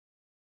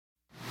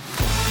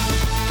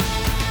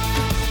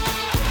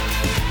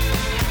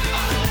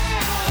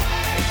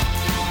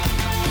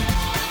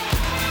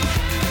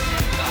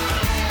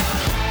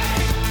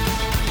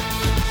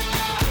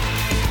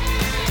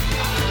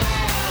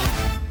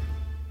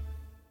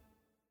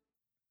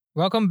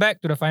Welcome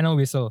back to the final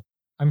whistle.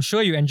 I'm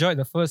sure you enjoyed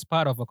the first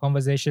part of a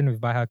conversation with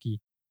Baihakki.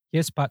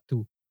 Here's part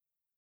 2.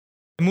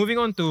 Moving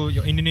on to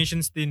your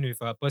Indonesian stint with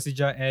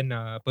Persija and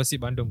Persib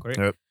Bandung, correct?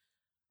 Yep.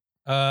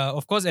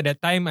 Of course, at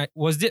that time,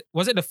 was it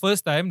the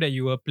first time that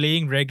you were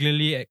playing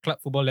regularly at club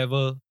football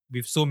level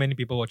with so many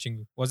people watching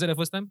you? Was it the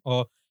first time,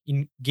 or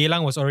in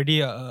Geylang was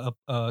already a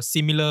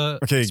similar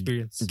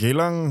experience?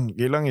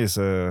 Geylang is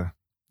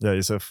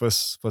it's a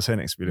first-hand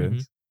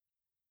experience.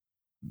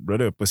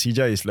 Brother,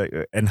 Persija is like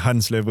an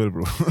enhanced level,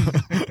 bro.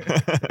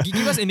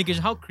 Give us an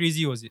indication. How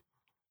crazy was it?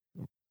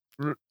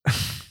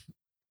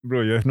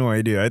 Bro, you have no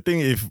idea. I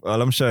think if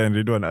Alam Shah and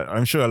Ridwan,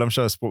 I'm sure Alam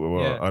Shah spoke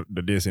about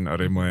the days in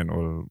Arema and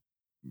all.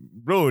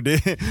 Bro, they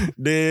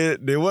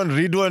want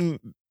Ridwan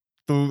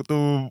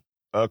to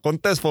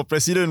contest for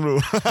president, bro.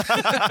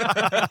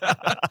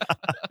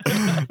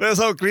 That's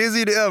how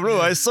crazy they are, bro.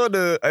 I saw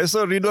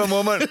Ridwan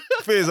Muhammad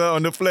face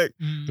on the flag.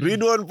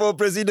 Ridwan for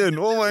president.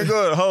 Oh my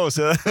god, how,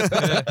 sir?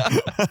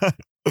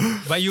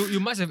 But you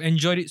must have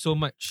enjoyed it so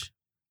much.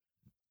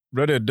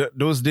 Brother,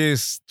 those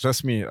days,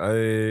 trust me,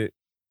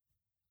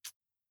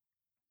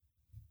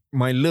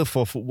 my love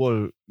for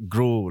football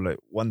grow like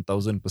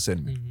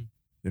 1000%.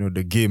 You know,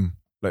 the game.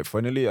 Like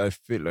finally I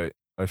felt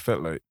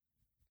like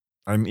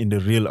I'm in the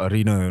real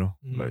arena, you know.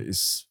 Like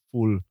it's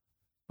full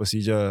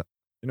Persija.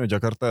 You know,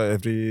 Jakarta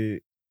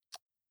every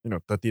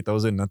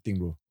 30,000 nothing,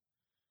 bro.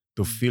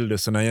 To fill the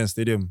Senayan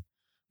Stadium.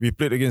 We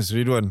played against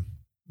Ridwan,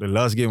 the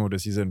last game of the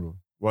season, bro.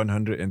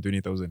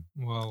 120,000.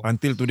 Wow.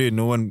 Until today,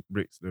 no one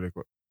breaks the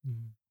record.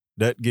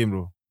 That game,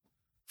 bro.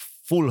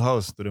 Full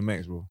house to the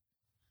max, bro.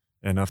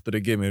 And after the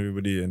game,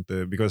 everybody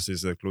enter because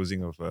it's the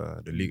closing of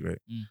the league,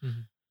 right?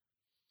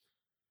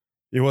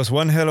 It was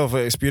one hell of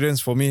an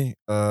experience for me,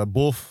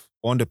 both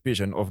on the pitch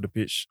and off the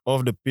pitch.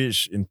 Off the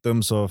pitch, in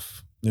terms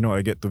of,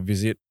 I get to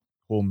visit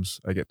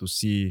homes, I get to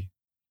see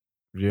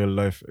real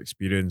life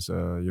experience,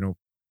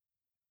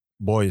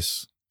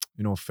 boys,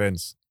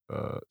 fans,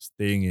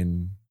 staying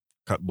in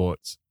cardboard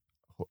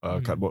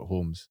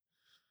homes.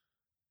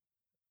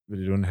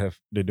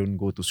 They don't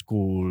go to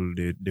school,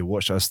 they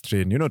watch us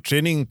train.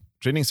 Training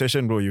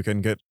session, bro, you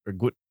can get a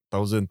good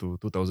 1,000 to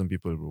 2,000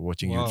 people, bro,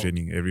 watching you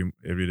training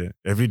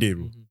every day,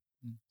 bro.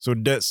 So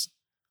that's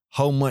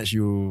how much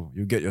you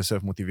get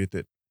yourself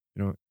motivated.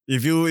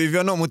 If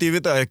you're not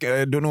motivated,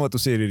 I don't know what to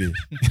say really.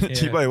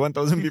 Chibai,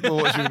 1,000 people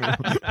watch you.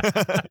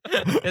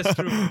 That's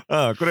true.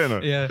 Correct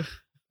not? Yeah.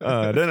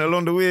 Then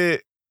along the way,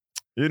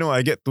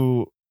 I get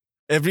to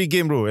every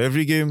game, bro.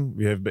 Every game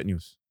we have bad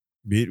news.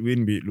 Be it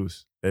win, be it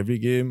lose. Every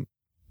game,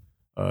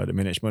 the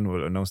management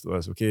will announce to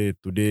us, okay,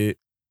 today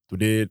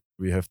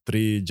we have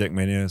 3 Jack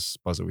Manias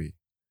pass away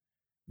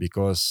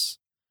because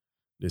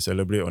they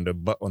celebrate on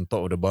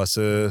top of the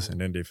buses and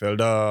then they fell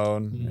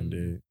down and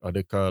the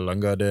other car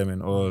langgar them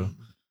and all.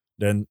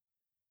 Then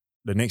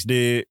the next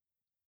day,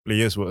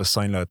 players were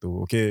assigned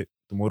to, okay,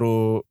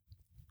 tomorrow,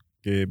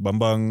 okay,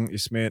 Bambang,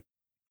 Ismet,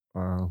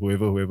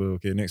 whoever,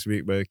 okay, next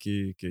week,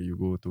 Baihakki, okay, you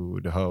go to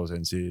the house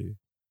and say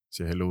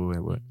hello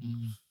and what.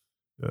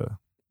 Yeah.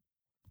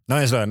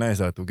 Nice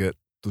to get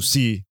to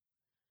see,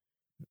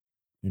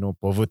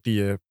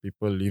 poverty,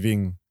 people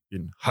living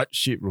in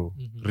hardship, bro.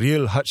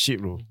 Real hardship,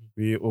 bro.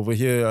 We over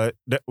here,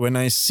 when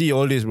I see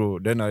all this, bro,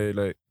 then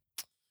I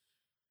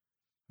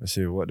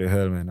say, what the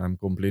hell, man? I'm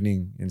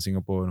complaining in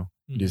Singapore,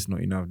 this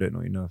not enough, that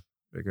not enough,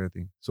 that kind of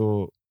thing.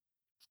 So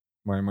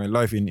my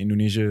life in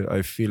Indonesia,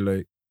 I feel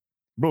like,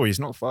 bro, it's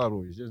not far,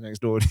 bro. It's just next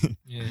door.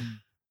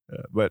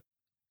 But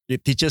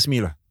it teaches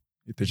me lah.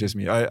 It teaches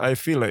me. I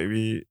feel like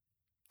we,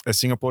 as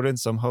Singaporeans,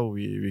 somehow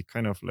we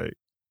kind of like,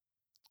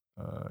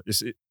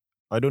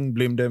 I don't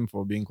blame them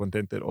for being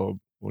contented or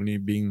only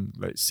being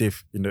like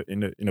safe in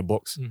a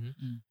box.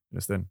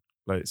 Understand?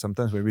 Like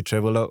sometimes when we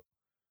travel out,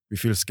 we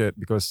feel scared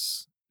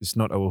because it's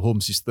not our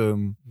home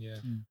system.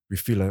 We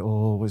feel like,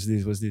 oh, what's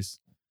this?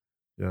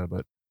 Yeah,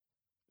 but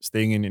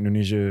staying in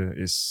Indonesia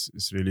is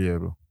really,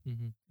 bro.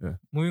 Yeah.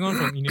 Moving on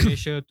from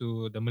Indonesia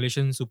to the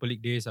Malaysian Super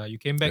League days, you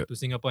came back to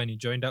Singapore and you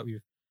joined up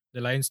with the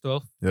Lions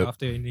 12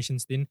 after your Indonesian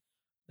stint.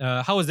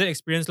 How was that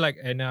experience like?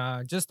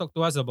 And just talk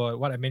to us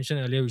about what I mentioned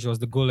earlier, which was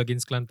the goal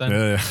against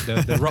Kelantan,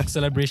 the rock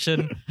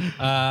celebration.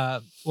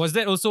 Was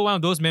that also one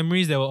of those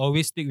memories that will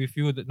always stick with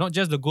you? Not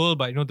just the goal,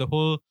 but the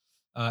whole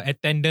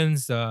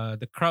attendance,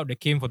 the crowd that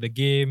came for the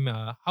game.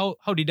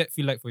 How did that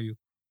feel like for you?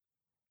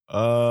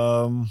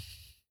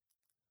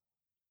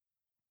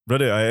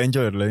 Brother, I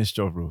enjoy the Lions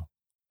 12, bro.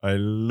 I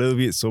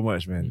love it so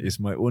much, man. It's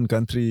my own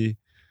country.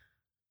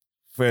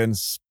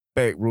 Fans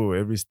pack, bro.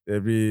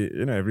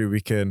 Every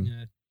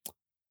weekend.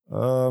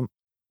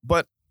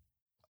 But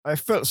I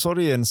felt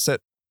sorry and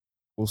sad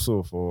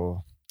also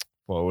for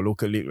our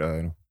local league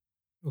lah.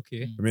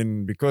 Okay. I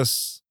mean,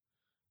 because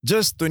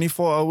just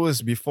 24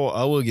 hours before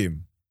our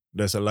game,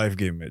 there's a live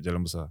game at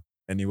Jalan Besar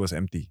and it was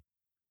empty.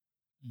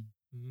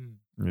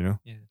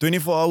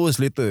 24 hours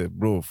later,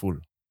 bro, full.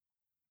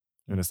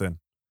 You understand?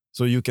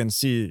 So you can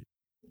see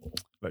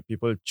like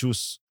people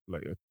choose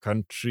like a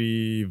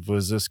country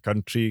versus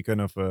country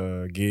kind of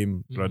a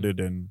game rather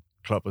than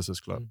club versus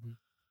club.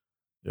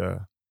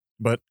 Yeah.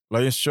 But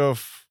Lions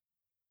 12,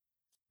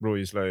 bro,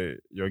 it's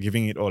like you're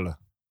giving it all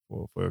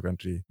for your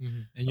country.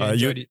 And you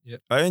enjoyed it. Yeah.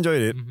 I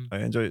enjoyed it. I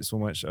enjoyed it so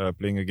much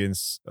playing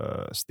against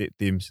state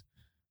teams.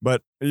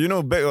 But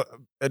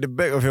at the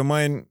back of your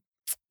mind,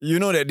 you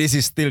know that this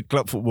is still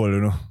club football,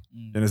 you know.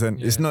 You understand?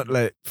 Yeah. It's not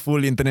like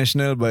full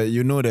international, but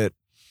you know that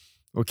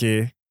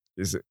okay,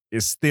 it's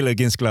still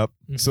against club.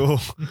 So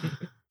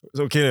it's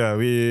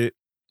okay.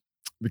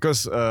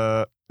 Because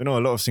you know,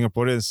 a lot of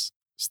Singaporeans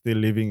still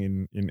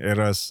living in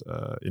eras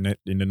in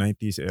the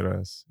 90s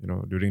eras, you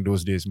know, during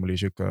those days,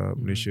 Malaysia Cup,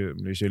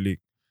 Malaysia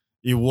League.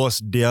 It was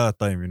their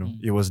time, you know.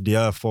 It was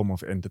their form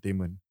of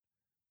entertainment.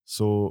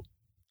 So,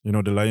 you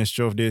know, the Lions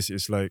 12 days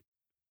is like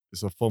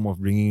it's a form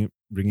of bringing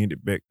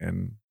it back,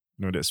 and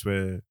you know that's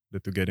where the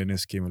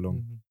togetherness came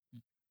along.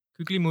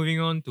 Quickly moving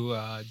on to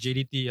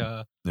JDT.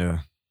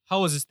 Yeah.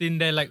 How was the stint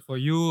there like for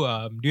you?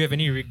 Do you have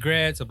any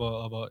regrets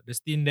about the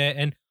stint there,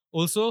 and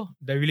also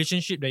the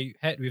relationship that you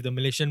had with the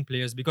Malaysian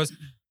players? Because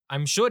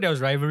I'm sure there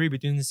was rivalry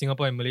between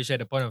Singapore and Malaysia at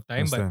the point of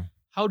time, but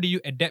how did you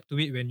adapt to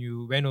it when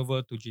you went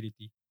over to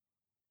JDT?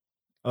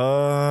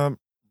 I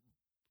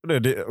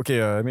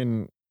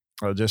mean,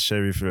 I'll just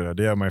share with you.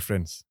 They are my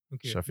friends.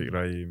 Okay. Shafiq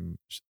Rahim,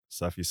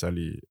 Safi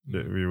Salih.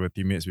 We were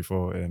teammates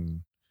before,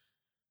 and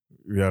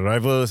we are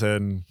rivals,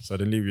 and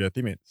suddenly we are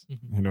teammates.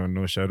 You know,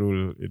 no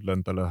Sharul,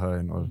 Idlan Talaha,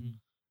 and all.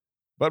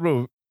 But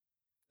bro,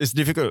 it's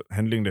difficult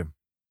handling them.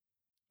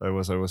 I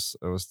was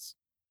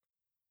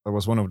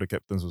one of the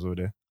captains also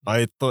there.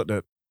 I thought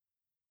that,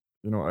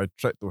 you know, I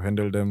tried to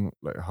handle them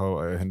like how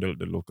I handled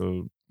the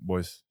local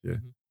boys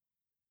here.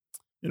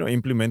 You know,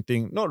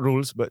 implementing not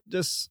rules but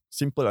just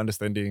simple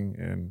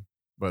understanding,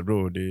 but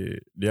bro,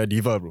 they are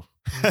diva, bro.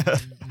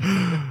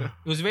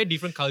 It was a very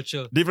different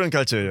culture. Different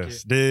culture,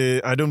 yes.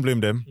 I don't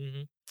blame them.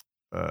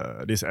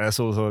 These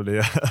assholes all they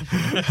are,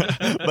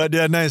 but they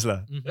are nice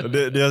lah.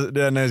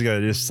 They are nice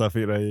guys. This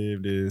Safi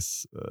Rahim,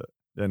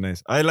 they're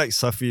nice. I like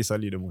Safi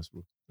Salih the most,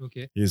 bro.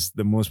 Okay. He's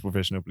the most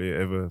professional player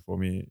ever for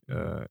me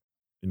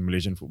in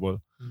Malaysian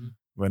football.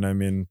 When I'm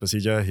in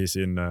Persija, he's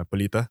in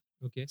Pelita.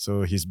 Okay.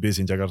 So he's based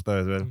in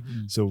Jakarta as well.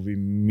 So we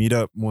meet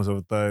up most of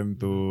the time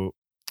to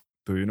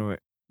you know,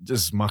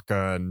 just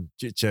makan,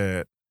 chit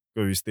chat.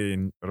 Because we stay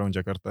around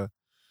Jakarta.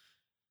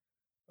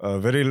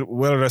 Very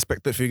well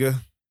respected figure,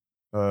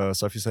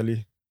 Safi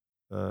Salih.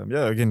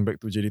 Again back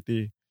to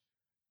JDT.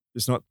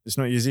 It's not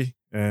easy,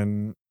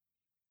 and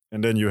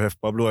then you have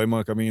Pablo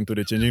Aimar coming into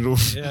the changing room,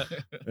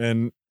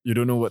 and you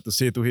don't know what to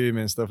say to him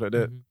and stuff like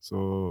that.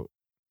 So,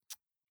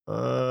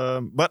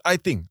 but I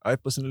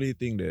personally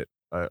think that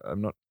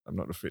I'm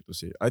not afraid to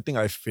say. I think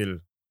I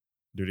failed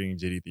during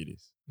JDT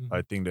days.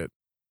 I think that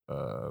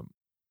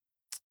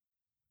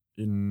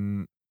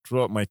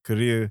throughout my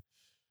career,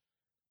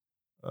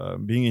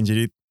 being in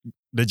JDT,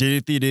 the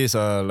JDT days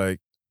are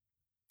like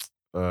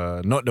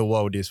not the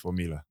wow days for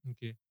me lah.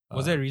 Okay.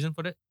 Was there a reason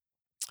for that?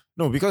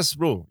 No, because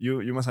bro,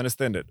 you must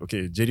understand that.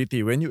 Okay,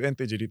 JDT, when you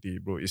enter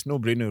JDT, bro, it's no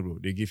brainer, bro.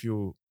 They give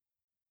you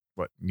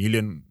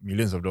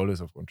millions of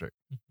dollars of contract.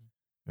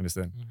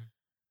 Understand?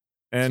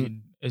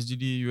 And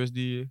SGD,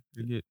 USD,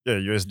 ringgit. Yeah,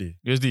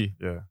 USD.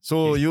 Yeah.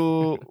 So Okay.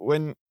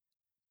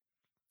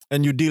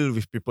 you deal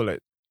with people like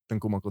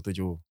Tengku Mahkota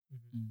Johor.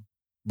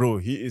 Bro,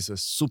 he is a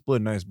super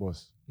nice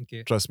boss.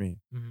 Okay. Trust me.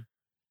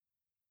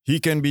 He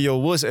can be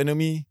your worst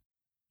enemy.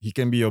 He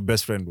can be your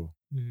best friend, bro.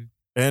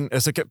 And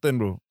as a captain,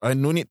 bro, I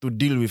no need to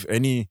deal with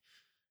any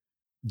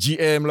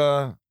GM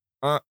lah,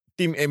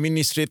 team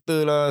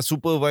administrator lah,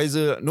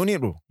 supervisor. No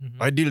need, bro.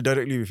 I deal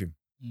directly with him.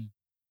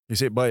 He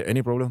said, bye,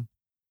 any problem?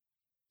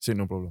 I said,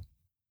 no problem.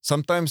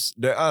 Sometimes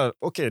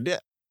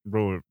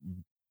bro,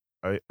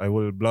 I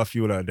will bluff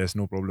you lah, there's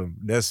no problem.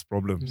 There's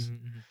problems.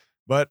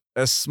 But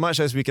as much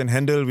as we can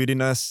handle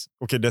within us,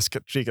 okay, there's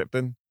three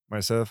captain,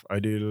 myself,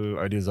 Aidil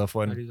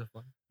Zafwan,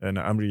 and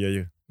Amri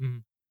Yaya.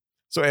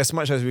 So as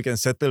much as we can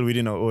settle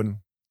within our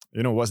own,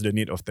 you know, what's the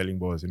need of telling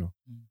boss, you know,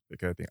 that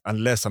kind of thing.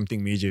 Unless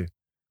something major,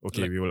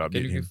 okay, we will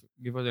update him. Can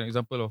you give us an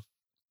example of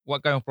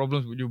what kind of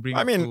problems would you bring?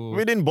 I mean,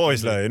 within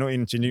boys lah, you know,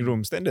 in changing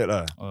room, standard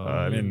lah.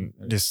 I mean,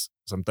 this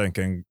sometimes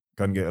can't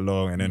get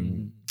along, and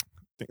then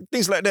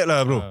things like that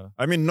lah, bro.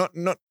 I mean, not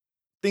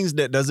things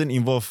that doesn't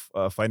involve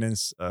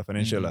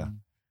financial lah.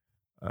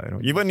 You know,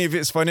 even if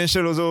it's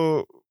financial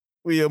also,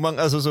 we among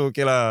us also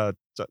okay lah,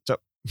 chop,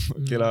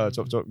 okay lah,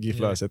 chop,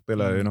 give lah, settle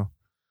lah, you know.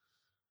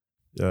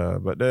 Yeah,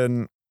 but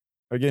then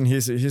again,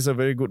 he's a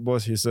very good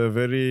boss. He's a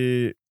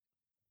very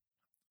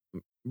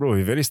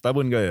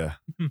stubborn guy.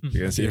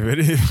 You can see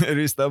very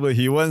very stubborn.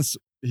 He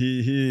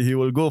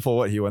will go for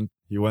what he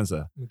wants.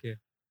 Okay.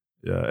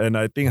 Yeah, and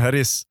I think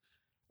Haris,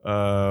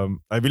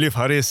 I believe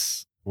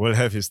Haris will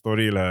have his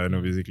story lah. You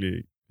know,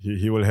 basically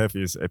he will have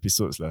his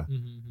episodes lah.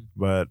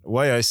 But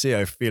why I say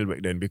I failed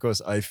back then, because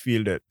I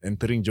feel that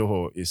entering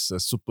Johor is a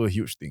super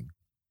huge thing,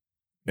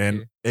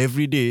 and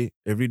every day,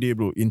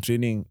 bro, in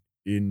training,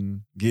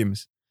 in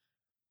games,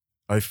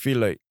 I feel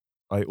like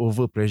I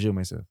overpressure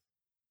myself.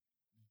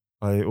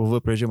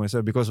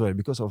 Because why?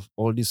 Because of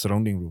all this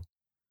surrounding, bro.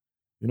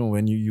 You know,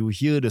 when you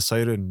hear the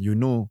siren, you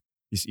know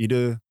it's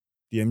either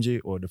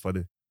TMJ or the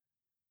father.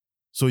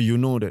 So you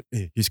know that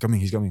he's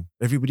coming.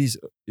 Everybody's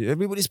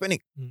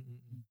panic.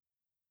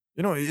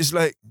 You know, it's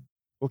like,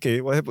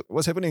 okay,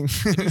 what's happening?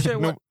 Did you share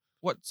No,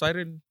 what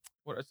siren?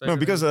 What siren? no,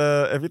 because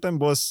every time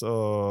boss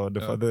or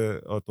the father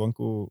or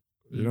tuanku,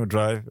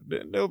 drive,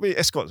 there will be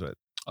escorts, right?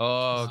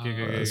 Oh,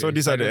 okay. So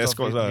these are the Sirens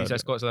of escorts These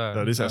escorts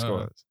lah. These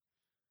escorts.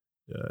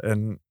 Yeah,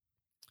 and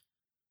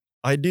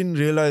I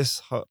didn't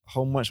realize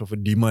how much of a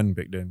demand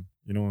back then.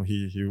 You know,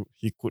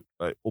 he could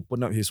like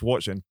open up his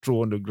watch and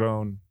throw on the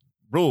ground.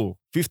 Bro,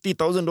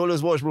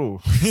 $50,000 watch, bro.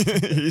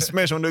 He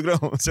smashed on the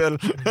ground. Sell.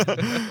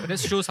 That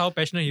shows how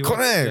passionate he was.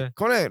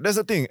 Correct. That's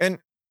the thing.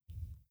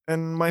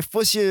 And my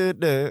first year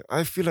there,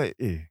 I feel like,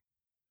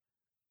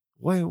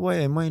 why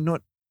am I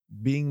not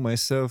being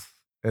myself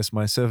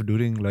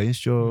during Lions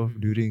job,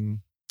 during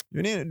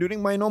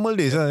my normal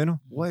days, Why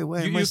am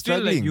I You feel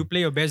struggling? like you play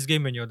your best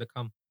game when you're the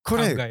calm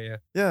Correct. guy.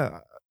 Yeah.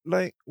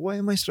 Like, why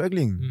am I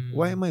struggling?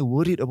 Why am I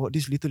worried about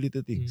these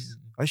little things?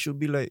 I should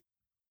be like,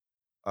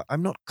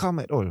 I'm not calm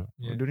at all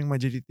during my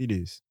JDT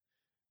days.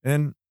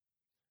 And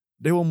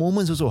there were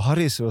moments also,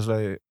 Haris was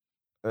like,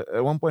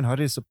 at one point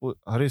Haris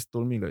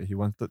told me like he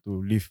wanted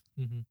to leave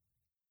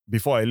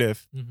before I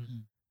left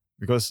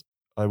because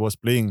I was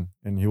playing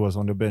and he was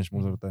on the bench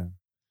most of the time.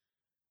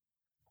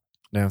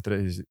 Then after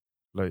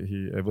that,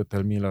 he ever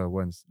tell me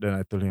once. Then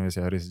I told him, I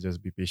said, Haris,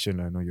 just be patient.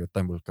 I know your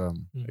time will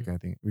come. That kind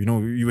of thing. You know,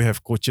 you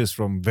have coaches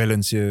from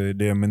Valencia.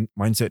 Their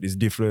mindset is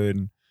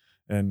different.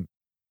 And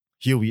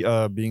here we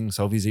are being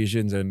Southeast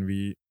Asians and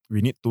we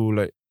need to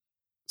like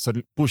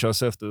push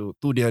ourselves to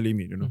their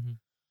limit, you know.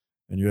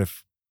 And you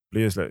have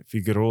players like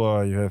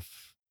Figueroa, you have,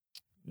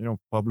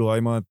 Pablo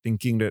Aimar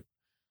thinking that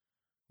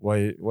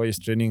why is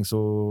training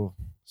so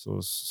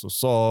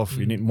soft,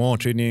 we need more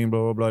training, blah,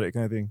 blah, blah, that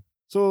kind of thing.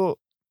 So,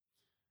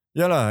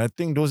 I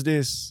think those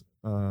days,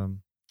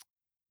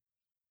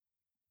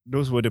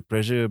 those were the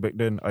pressure back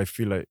then. I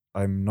feel like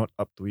I'm not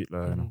up to it,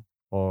 you know,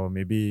 or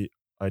maybe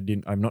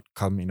I'm not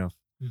calm enough.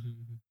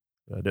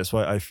 That's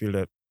why I feel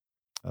that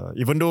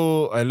even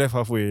though I left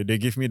halfway, they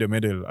give me the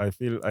medal. I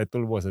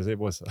told boss, I said,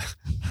 boss,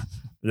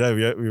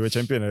 we were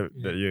champion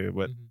that year,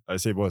 but I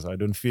said, boss, I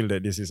don't feel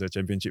that this is a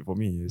championship for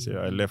me. He said,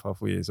 I left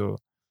halfway, so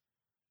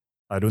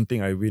I don't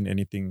think I win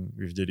anything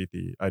with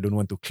JDT. I don't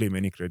want to claim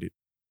any credit.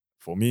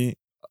 For me,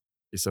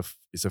 it's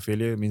a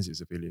failure, means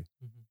it's a failure.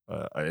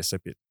 I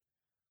accept it.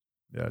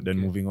 Yeah. Then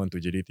moving on to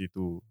JDT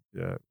too.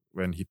 Yeah.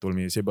 When he told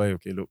me, he said, "Bye,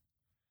 okay, look,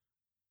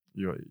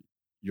 you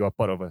are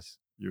part of us.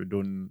 I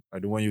don't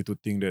want you to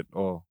think that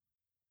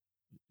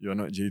you're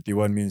not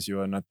JDT1 means you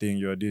are nothing.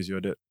 You are this, you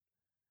are that.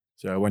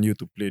 So I want you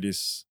to play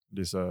this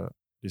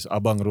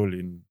abang role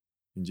in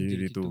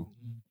JDT2.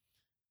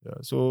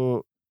 Yeah.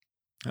 So,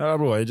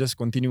 bro, I just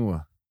continue.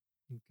 Okay.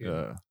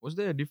 Yeah. Was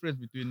there a difference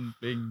between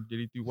playing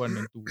JDT1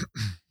 and 2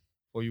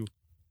 for you?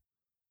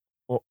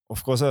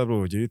 Of course,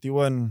 bro.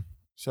 JDT1,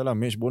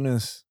 match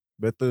bonus,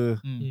 better.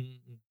 You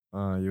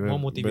More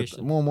have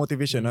motivation. More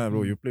motivation,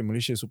 bro. You play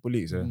Malaysia Super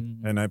League,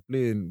 and I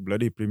play in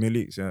bloody Premier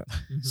League.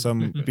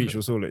 Some pitch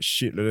also like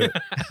shit like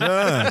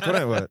that.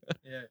 Correct, what?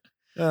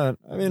 Yeah,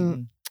 I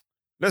mean,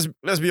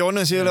 let's be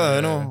honest here,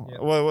 you know.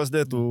 What's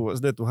there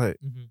to hide?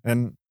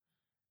 And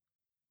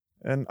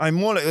I'm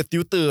more like a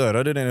tutor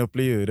rather than a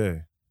player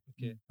there.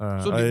 Okay.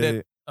 So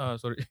did that?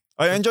 Sorry.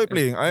 I enjoy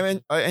playing.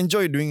 I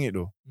enjoy doing it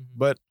though.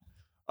 But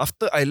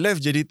after I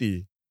left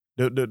JDT,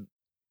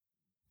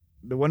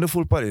 the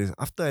wonderful part is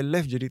after I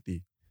left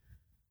JDT,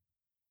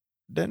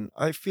 then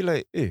I feel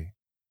like,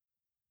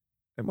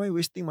 am I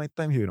wasting my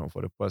time here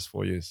for the past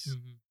 4 years?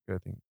 I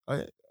think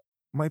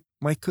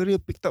my career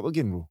picked up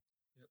again, bro.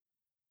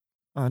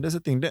 That's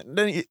the thing.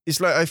 Then it's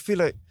like I feel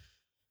like,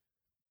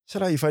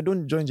 if I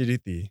don't join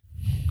JDT,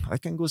 I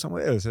can go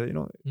somewhere else, you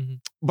know.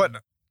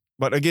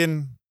 But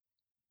again,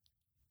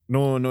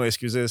 no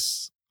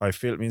excuses. I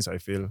failed means I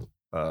failed.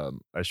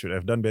 I should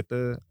have done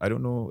better. I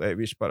don't know at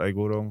which part I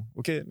go wrong.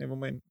 Okay, never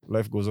mind.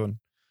 Life goes on.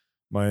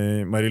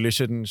 My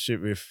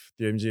relationship with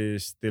TMJ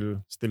is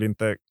still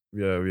intact.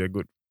 We are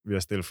good. We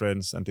are still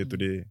friends until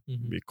today.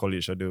 We call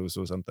each other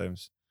also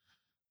sometimes.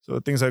 So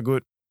things are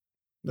good.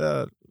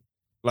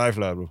 Life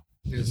lah, bro.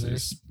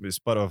 It's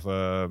part of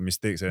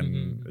mistakes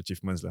and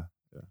achievements lah.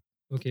 Yeah.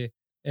 Okay.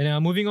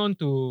 And moving on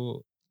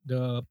to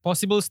the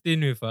possible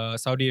stint with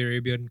Saudi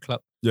Arabian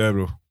club. Yeah,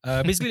 bro.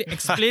 Basically,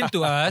 explain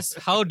to us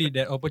how did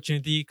that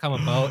opportunity come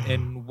about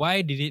and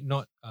why did it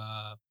not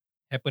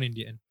happen in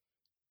the end?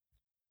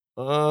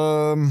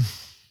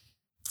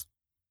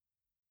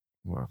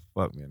 Wow,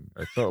 fuck, man.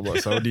 I thought about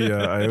Saudi.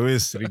 I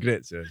always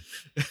regret.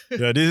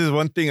 Yeah, this is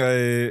one thing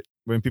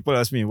when people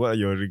ask me, what are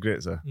your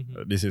regrets?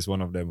 This is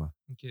one of them.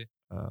 Okay.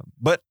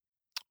 But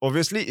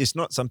obviously, it's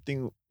not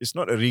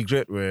a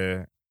regret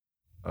where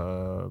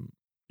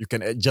you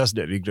can adjust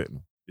that regret.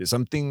 It's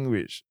something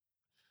which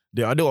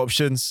the other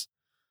options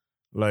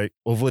like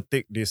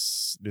overtake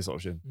this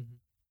option.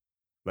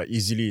 Like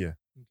easily.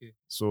 Okay.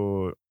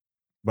 So,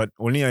 but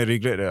only I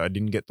regret that I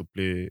didn't get to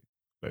play,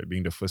 like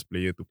being the first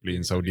player to play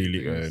in Saudi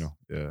League, you know.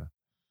 Yeah.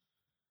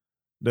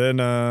 Then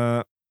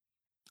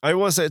I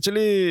was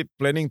actually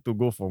planning to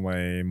go for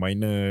my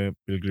minor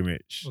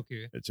pilgrimage.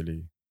 Okay.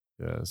 Actually,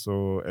 yeah.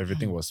 So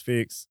everything was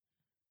fixed.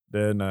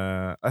 Then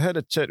I had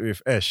a chat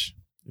with Ash,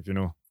 if you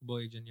know. Football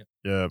agent, yeah.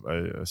 Yeah,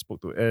 I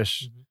spoke to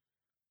Ash. Mhm.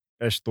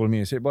 Ash told me,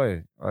 he said,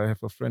 "Boy, I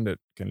have a friend that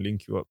can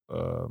link you up.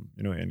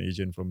 An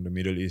agent from the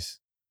Middle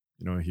East.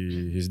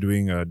 He's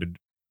doing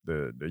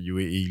the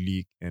UAE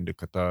league and the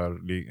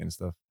Qatar league and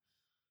stuff.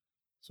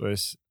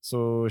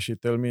 So she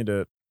tell me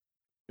that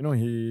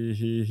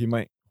he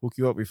might hook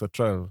you up with a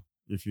trial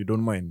if you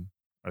don't mind."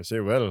 I say,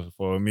 well,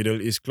 for a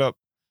Middle East club,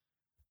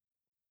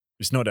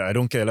 it's not that I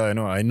don't care lah.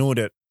 I know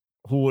that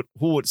who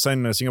would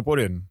sign a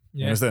Singaporean.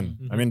 You Yeah. understand?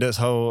 Mhm. I mean, that's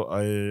how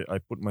I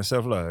put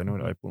myself lah.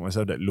 I put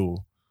myself that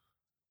low.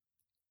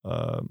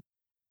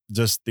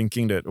 Just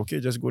thinking that okay,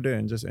 just go there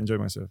and just enjoy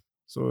myself.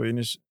 So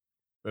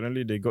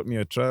apparently they got me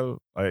a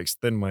trial. I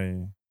extend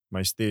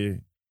my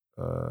stay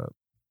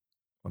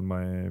on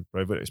my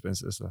private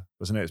expenses lah,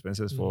 personal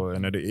expenses for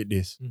another 8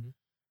 days, Mhm.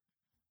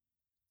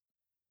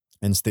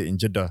 and stay in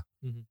Jeddah.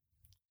 Mhm.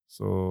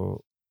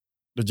 So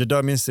the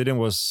Jeddah main stadium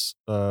was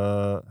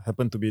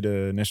happened to be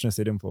the national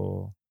stadium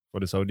for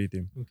the Saudi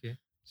team. Okay.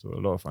 So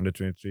a lot of under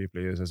 23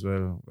 players as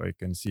well. I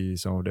can see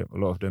some of them. A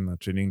lot of them are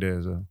training there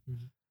as well.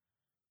 Mhm.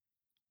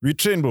 We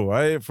train,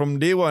 bro. From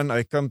day one,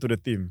 I come to the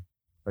team.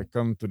 I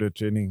come to the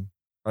training.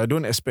 I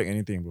don't expect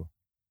anything, bro.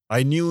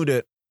 I knew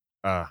that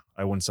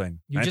I won't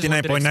sign. You just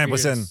wanted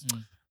 99.9%.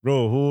 experience.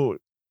 Bro,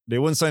 they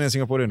won't sign a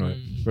Singaporean, right?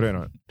 Mm. Correct or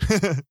not?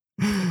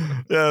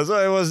 Yeah, so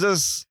I was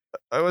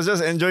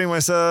just enjoying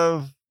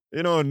myself,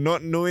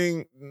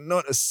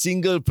 not a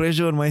single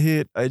pressure on my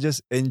head. I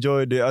just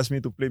enjoy. They asked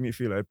me to play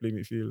midfield, I play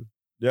midfield.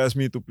 They asked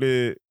me to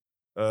play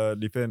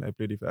defend, I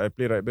play defend. I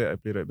play right back, I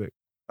play right back.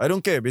 I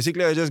don't care.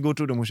 Basically, I just go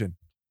through the motion.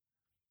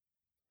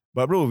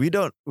 But bro,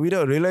 without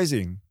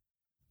realizing,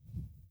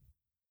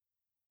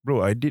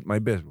 bro, I did my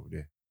best, bro.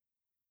 There,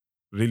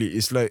 really,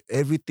 it's like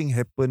everything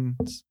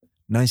happens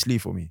nicely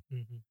for me.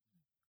 Mhm.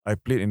 I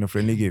played in a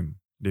friendly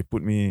game. We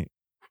play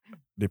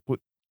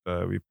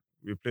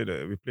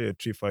a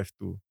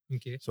 3-5-2.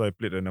 Okay. So I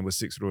played a number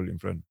 6 role in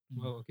front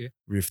Oh, okay.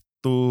 with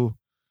 2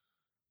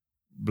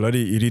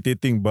 bloody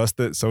irritating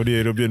bastard Saudi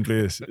Arabian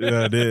players.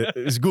 Yeah,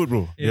 it's good,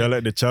 bro. They Yeah. are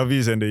like the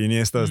Chavis and the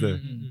Iniestas there.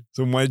 Mhm.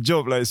 So my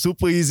job like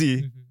super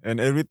easy, Mhm. and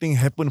everything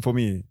happened for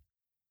me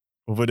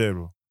over there,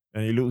 bro.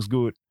 And it looks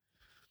good.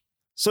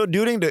 So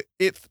during the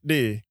 8th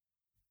day,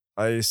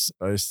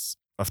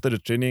 after the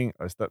training,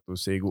 I start to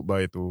say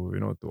goodbye to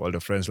all the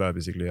friends lah.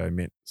 Basically, I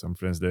made some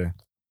friends there.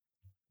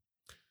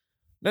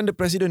 Then the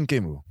president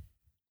came, bro.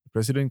 The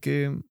president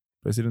came.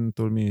 President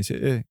told me, he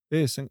said,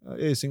 hey,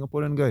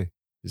 Singaporean guy.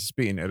 He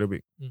speak in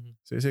Arabic. Mhm.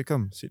 So he said,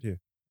 come, sit here.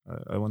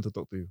 I want to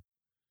talk to you.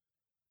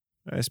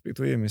 I speak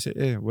to him. He said,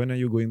 hey, when are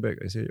you going back?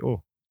 I said,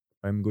 oh,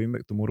 I'm going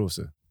back tomorrow,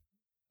 sir.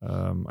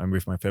 I'm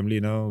with my family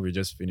now. We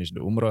just finished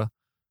the Umrah.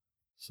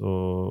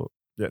 So,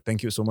 yeah,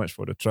 thank you so much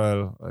for the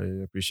trial.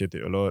 I appreciate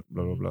it a lot,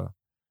 blah, blah, blah.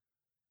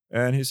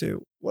 And he said,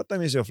 what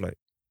time is your flight?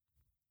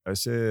 I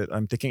said,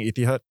 I'm taking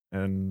Etihad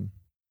and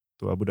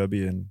to Abu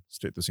Dhabi and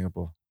straight to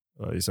Singapore.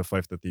 It's a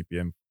 5:30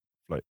 p.m.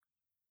 flight.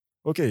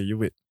 Okay, you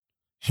wait.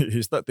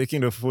 He start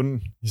taking the phone.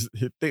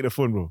 He take the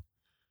phone, bro.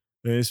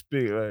 And he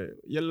speak like,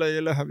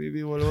 yalla,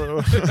 habibi,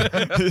 wala.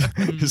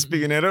 He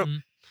speak in Arab.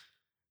 Mhm.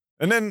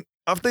 And then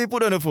after he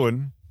put on the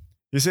phone,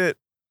 he said,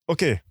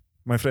 okay,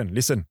 my friend,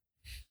 listen.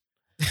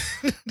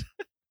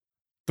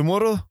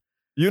 Tomorrow,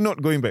 you're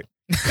not going back.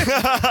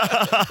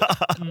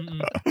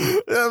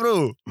 Yeah,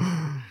 bro.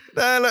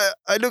 Then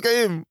I look at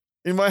him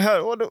in my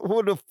heart.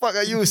 Who the fuck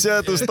are you,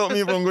 sir, to stop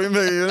me from going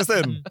back? You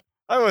understand?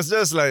 I was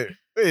just like,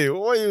 hey,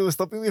 why are you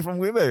stopping me from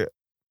going back?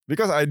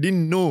 Because I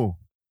didn't know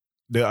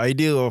the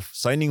idea of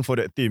signing for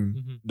that team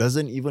Mhm.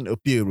 doesn't even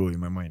appear, bro, in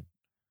my mind.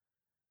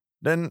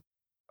 Then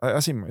I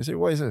asked him, I said,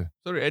 why, sir?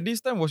 Sorry, at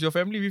this time, was your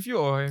family with you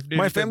or have they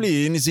My returned?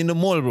 family is in the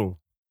mall, bro.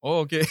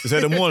 Oh, okay. It's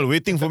at the mall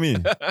waiting for me.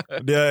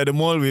 They are at the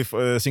mall with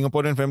a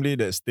Singaporean family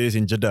that stays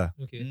in Jeddah,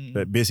 Okay. Mm.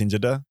 that based in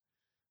Jeddah.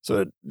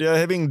 So they are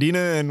having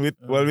dinner and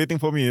while waiting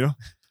for me,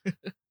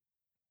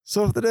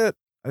 So after that,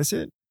 I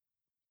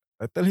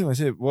tell him,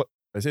 what?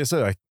 I said,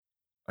 sir,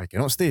 I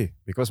cannot stay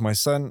because my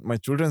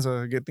children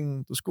are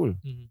getting to school.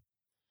 Mhm.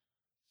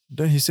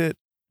 Then he said,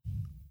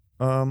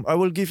 I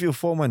will give you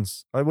 4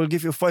 months. I will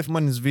give you 5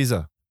 months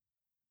visa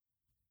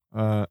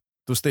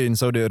to stay in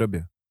Saudi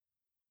Arabia.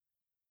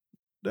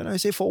 Then I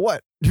say, for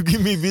what? You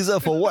give me visa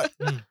for what?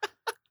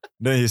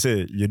 Then he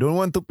said, you don't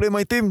want to play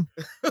my team?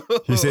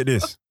 He said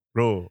this.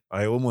 Bro,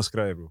 I almost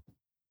cry, bro.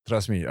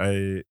 Trust me.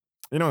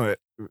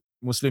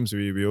 Muslims,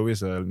 we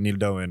always kneel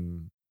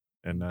down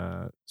and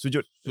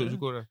sujud.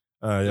 Syukur lah.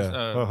 Yeah. Just,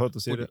 How to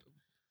say put that?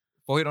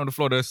 Forehead on the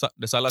floor,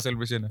 the salah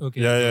celebration.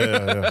 Okay.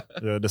 Yeah.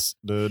 Yeah,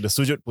 the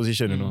sujud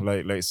position,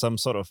 like some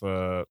sort of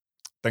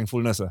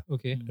thankfulness.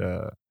 Okay.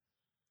 Yeah.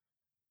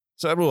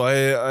 So bro,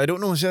 I don't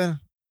know, sir.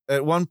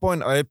 At one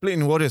point, I played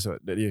in Warriors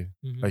that year.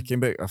 Mhm. I came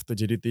back after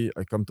JDT.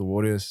 I come to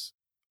Warriors.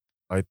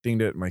 I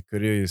think that my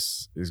career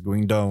is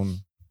going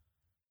down.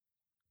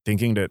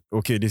 Thinking that,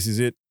 okay, this is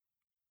it.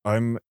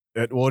 I'm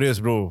at Warriors,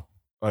 bro.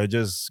 I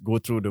just go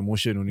through the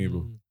motion only,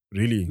 bro.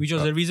 Really. Which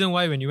was the reason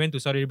why when you went to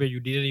Saudi Arabia, you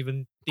didn't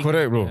even think.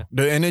 Correct, bro. Yeah.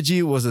 The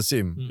energy was the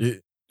same.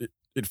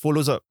 It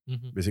follows up,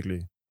 Mhm.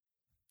 basically.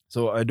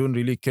 So I don't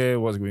really care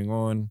what's going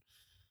on.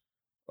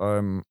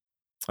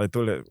 I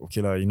told that,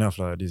 okay lah, enough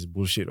lah, this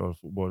bullshit of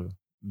football.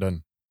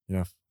 Done.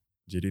 Enough.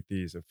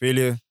 JDT is a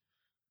failure.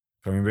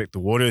 Coming back to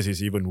Warriors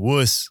is even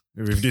worse.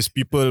 With these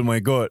people, my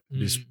God.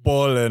 This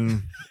Paul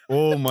and,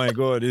 oh my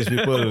God, these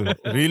people.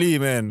 Really,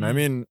 man. I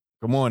mean,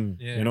 come on,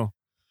 you know.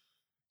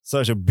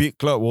 Such a big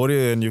club,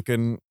 Warrior, and you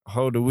can,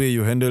 how the way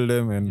you handle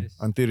them, and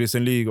until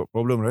recently you got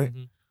problem, right?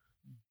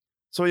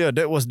 So yeah,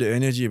 that was the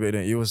energy back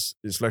then.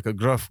 It's like a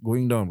graph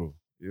going down, bro.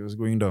 It was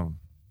going down.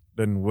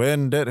 Then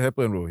when that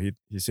happened, bro, he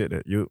said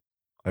that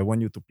I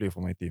want you to play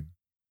for my team.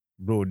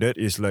 Bro, that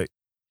is like,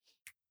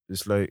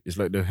 it's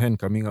like the hand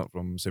coming out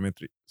from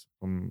cemetery,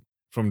 from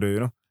the, you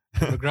know,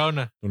 From the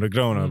ground. From the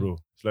ground, bro.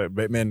 It's like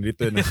Batman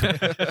Return.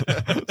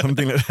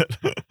 Something like that.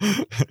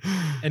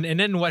 And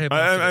then what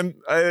happened?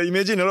 I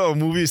imagine a lot of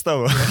movie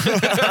stuff.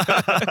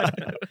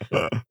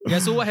 Yeah,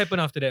 so what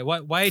happened after that?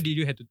 Why did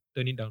you have to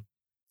turn it down?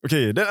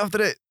 Okay, then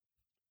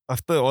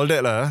after all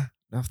that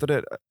after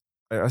that,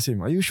 I asked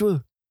him, are you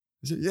sure?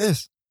 He said,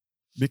 yes.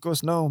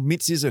 Because now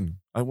mid-season,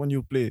 I want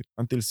you to play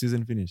until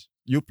season finish.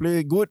 You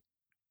play good,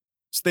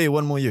 stay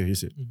 1 more year, he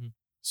said.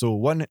 So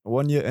 1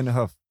 year and a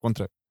half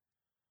contract.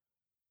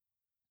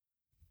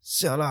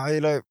 Sialah,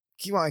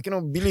 I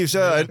cannot believe,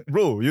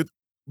 bro, you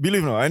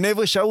believe no? I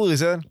never shower,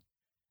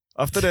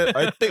 After that,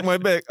 I take my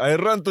bag, I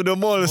run to the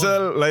mall,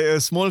 like a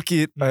small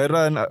kid. I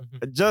run,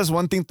 just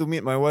wanting to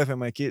meet my wife and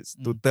my kids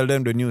to tell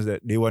them the news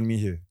that they want me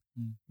here.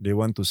 They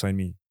want to sign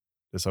me.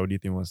 The Saudi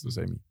team wants to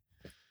sign me.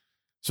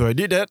 So I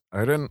did that.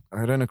 I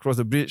ran across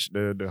the bridge,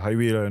 the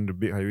highway and the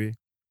big highway.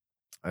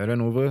 I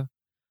ran over,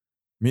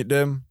 meet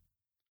them.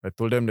 I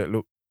told them that,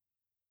 look,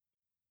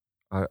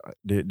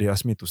 they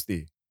asked me to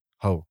stay.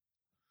 How?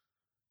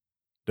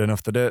 Then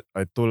after that,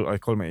 I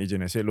called my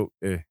agent. I said, look,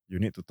 you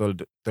need to tell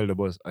the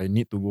boss, I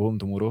need to go home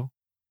tomorrow.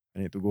 I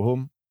need to go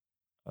home.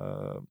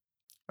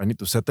 I need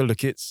to settle the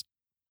kids.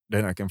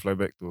 Then I can fly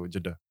back to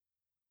Jeddah.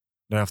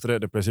 Then after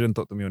that, the president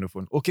talked to me on the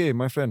phone. Okay,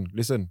 my friend,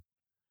 listen.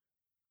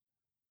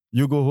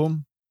 You go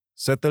home,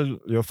 settle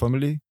your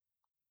family.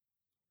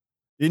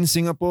 In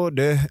Singapore,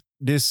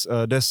 there's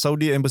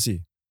Saudi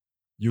embassy.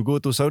 You go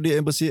to Saudi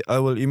embassy, I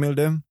will email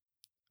them.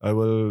 I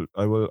will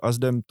ask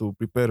them to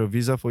prepare a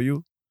visa for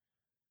you.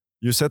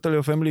 You settle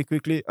your family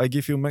quickly. I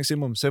give you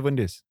maximum 7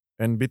 days.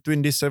 And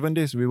between these 7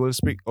 days, we will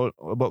speak all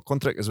about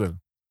contract as well.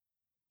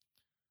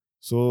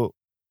 So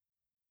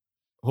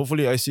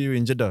hopefully I see you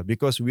in Jeddah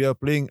because we are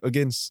playing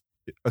against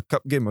a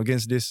cup game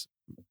against this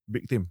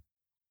big team.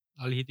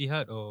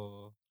 Al-Ittihad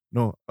or?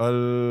 No,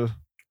 the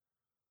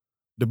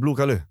blue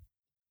color.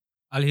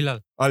 Al-Hilal.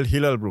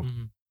 Al-Hilal, bro.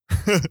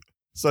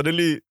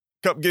 Suddenly,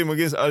 cup game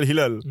against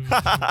Al-Hilal.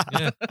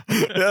 Yeah.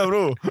 Yeah,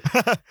 bro.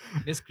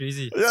 That's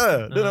crazy.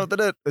 Yeah. Then after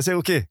that, I said,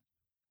 okay.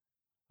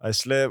 I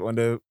slept on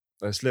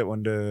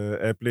the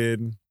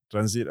airplane,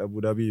 transit Abu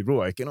Dhabi.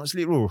 Bro, I cannot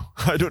sleep, bro.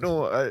 I don't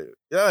know.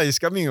 It's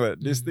coming,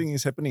 but this thing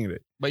is happening.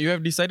 Right? But you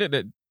have decided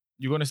that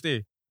you're going to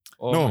stay?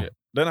 Or No.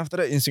 Then after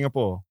that, in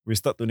Singapore, we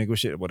start to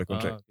negotiate about the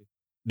contract. Okay.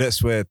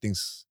 That's where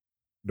things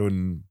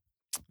don't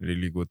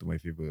really go to my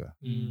favor.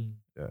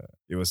 Yeah,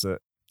 it was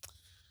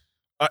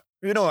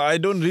I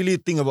don't really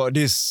think about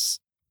this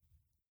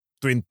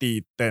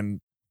 20,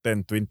 10,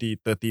 20,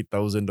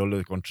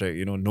 $30,000 contract,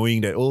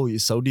 knowing that,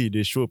 it's Saudi,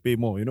 they sure pay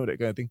more, that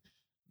kind of thing.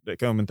 That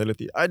kind of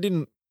mentality.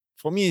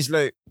 For me, it's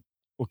like,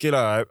 okay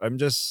lah, I'm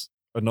just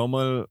a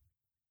normal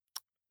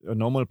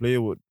player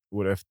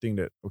would have think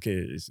that,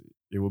 okay,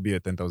 it will be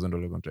a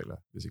 $10,000 contract lah,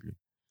 basically.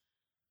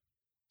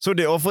 So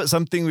they offered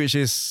something which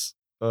is,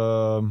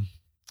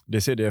 they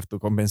said they have to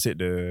compensate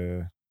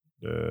the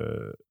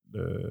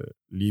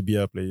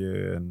Libya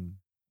player and,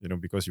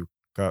 because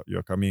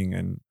you're coming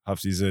and half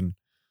season.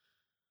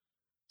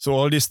 So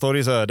all these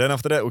stories are, then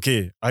after that,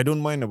 okay, I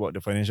don't mind about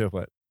the financial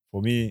part.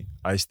 For me,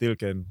 I still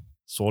can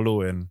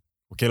swallow and,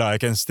 okay lah, I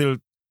can still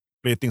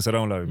play things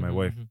around lah with my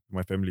wife,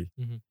 my family.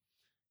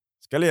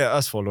 Sekali I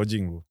asked for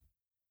lodging, bro.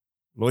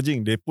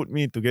 Lodging, they put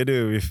me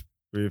together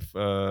with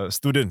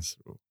students,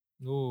 bro.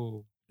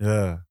 Oh.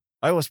 Yeah.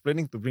 I was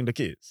planning to bring the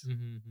kids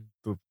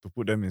to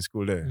put them in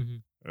school there.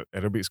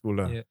 Arabic school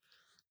lah. Yeah.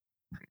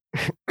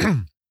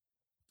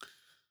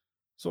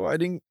 So I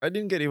don't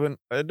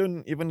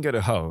even get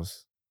a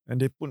house. And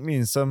they put me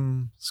in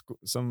some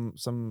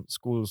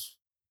schools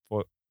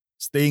for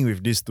staying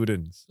with these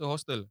students. So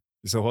hostel?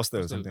 It's a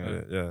hostel, something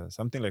like that. Yeah,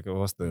 something like a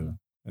hostel.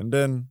 And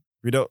then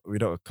without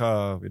a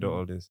car, without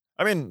all this.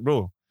 I mean,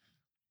 bro,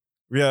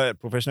 we are at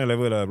professional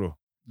level lah, bro.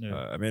 Yeah.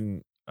 I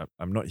mean,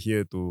 I'm not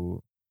here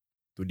to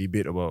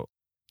debate about,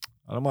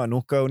 alamak,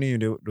 no car only,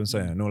 don't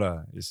sign. No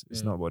lah,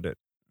 it's not about that.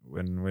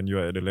 When you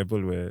are at the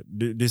level where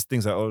these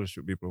things are all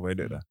should be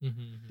provided lah. I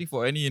think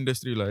for any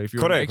industry lah, if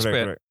you're Correct. an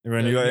expat.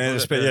 When you are an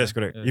expat, yes,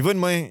 correct. Yeah.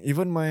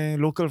 Even my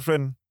local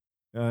friend,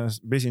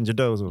 based in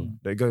Jeddah also,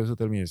 that guy also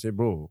tell me, say,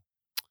 bro,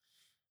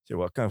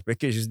 what kind of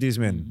package is this,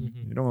 man?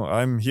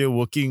 I'm here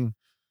working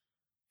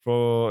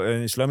For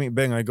an Islamic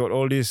bank, I got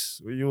all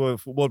this. You are a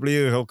football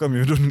player. How come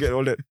you don't get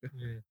all that?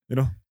 Yeah. You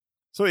know.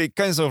 So it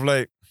kind of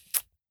like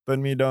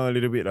turned me down a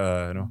little bit,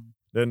 you know.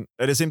 Then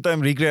at the same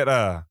time, regret,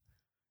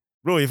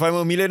 bro. If I'm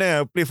a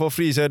millionaire, I'll play for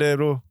free, there,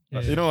 bro.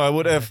 Yeah. You know, I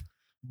would have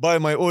buy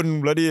my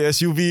own bloody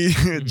SUV,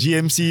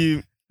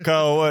 GMC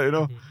car or what, you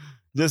know.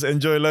 Just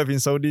enjoy life in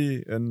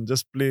Saudi and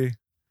just play.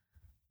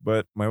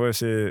 But my wife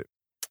said,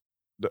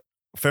 the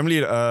family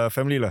lah.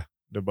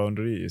 The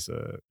boundary is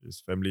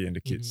family and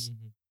the kids.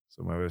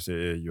 So my wife said,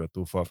 hey, you are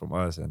too far from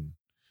us, and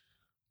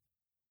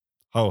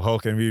how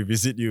can we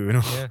visit you, you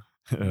know?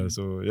 Yeah.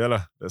 So yeah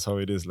lah, that's how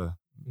it is lah.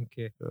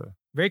 Okay.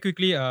 Very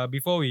quickly,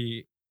 before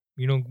we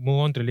move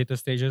on to the later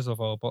stages of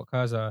our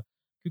podcast,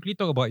 quickly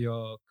talk about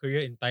your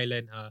career in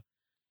Thailand.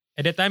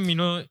 At that time,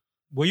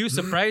 were you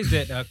surprised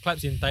that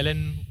clubs in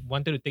Thailand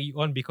wanted to take you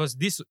on? Because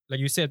this,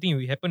 like you said, I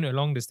think it happened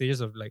along the stages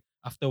of like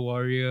after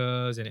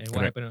Warriors and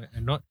what happened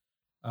and not.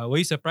 Were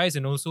you surprised,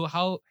 and also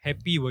how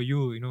happy were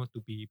you,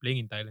 to be playing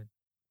in Thailand?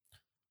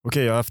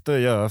 Okay,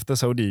 after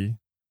Saudi,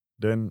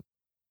 then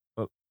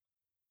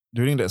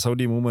during that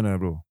Saudi moment,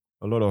 bro,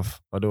 a lot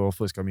of other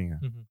offers coming.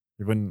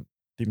 Even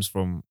teams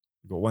from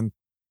got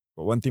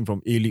one team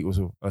from A League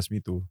also asked me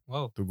to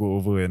go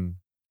over and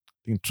I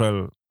think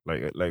trial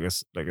like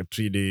a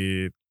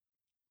 3-day,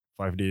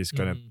 5 days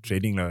kind of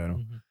training lah, you know,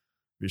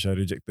 which I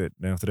rejected.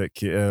 Then after that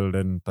KL,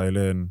 then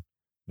Thailand,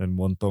 then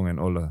Montong and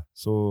all lah.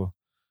 So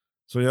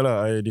yeah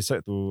lah, I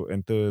decided to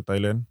enter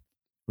Thailand,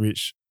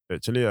 which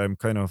actually I'm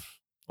kind of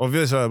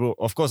obvious lah, bro.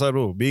 Of course lah,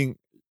 bro.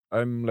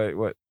 I'm like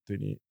what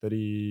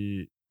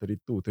 32,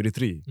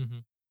 33.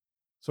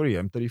 Sorry,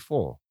 I'm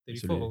 34.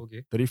 34,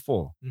 okay.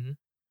 34.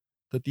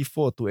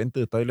 34 to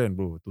enter Thailand,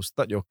 bro. To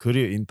start your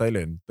career in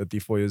Thailand,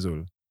 34 years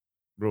old.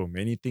 Bro,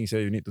 many things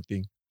you need to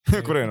think.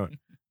 Correct or not?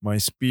 My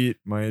speed,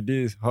 my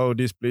this, how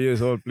these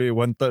players all play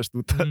one touch,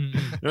 two touch.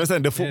 You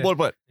understand? The football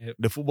part. Yep.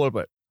 The football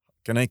part.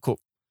 Can I cope?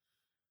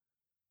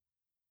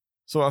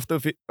 So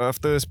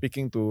after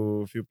speaking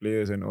to a few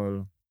players and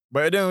all,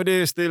 but at the end of the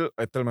day, still,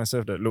 I tell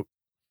myself that, look,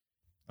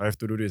 I have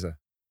to do this.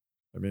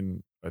 I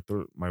mean, I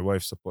told my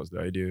wife supports the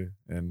idea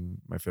and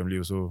my family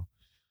also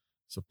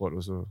support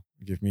also.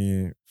 Give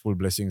me full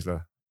blessings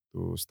lah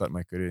to start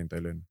my career in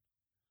Thailand.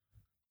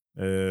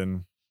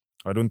 And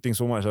I don't think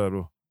so much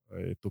bro.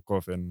 I took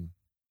off and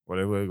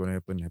whatever gonna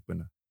happen.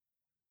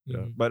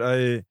 Yeah, but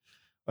I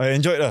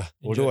enjoyed lah.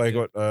 Although I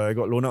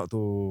got loaned out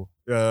to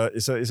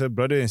it's a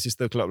brother and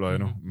sister club lah, you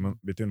know,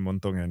 between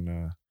Montong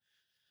and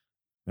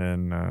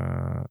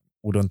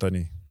Udon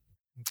Thani.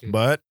 Okay.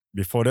 But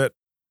before that,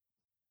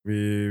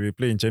 we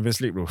play in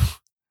Champions League, bro.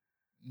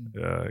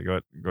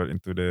 Yeah, got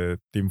into the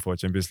team for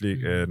Champions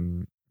League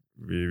and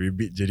we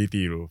beat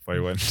JDT, bro,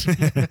 5-1.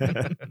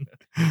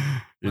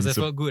 Must have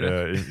felt good.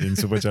 In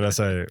Super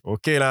Chalasai.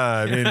 Okay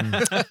lah, I mean,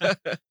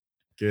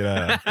 okay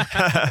lah.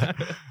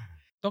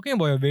 Talking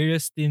about your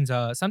various stints,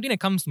 something that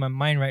comes to my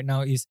mind right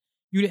now is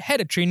you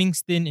had a training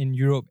stint in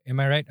Europe. Am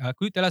I right?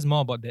 Could you tell us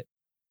more about that?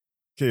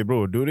 Okay,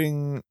 bro.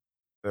 During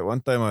at one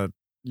time,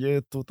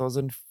 year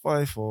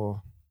 2005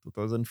 or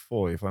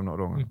 2004, if I'm not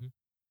wrong,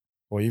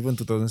 or even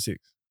 2006.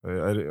 I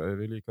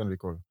really can't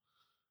recall.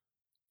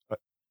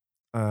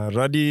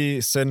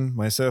 Radi sent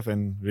myself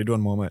and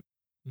Ridwan Mohammed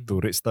to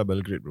Red Star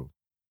Belgrade, bro.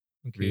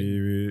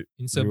 Okay.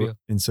 In Serbia.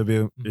 In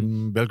Serbia,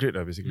 in Belgrade,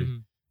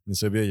 basically. In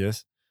Serbia,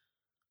 yes.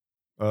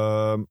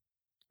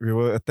 We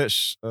were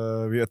attached.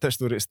 We attached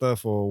to Red Star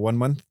for 1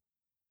 month,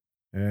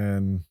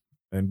 and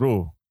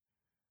bro,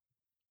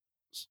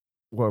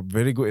 what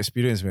very good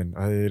experience, man.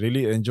 I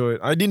really enjoyed.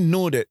 I didn't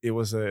know that it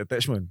was an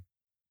attachment,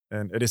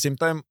 and at the same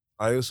time,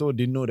 I also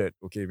didn't know that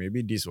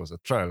maybe this was a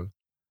trial.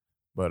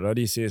 But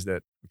Radi says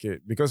that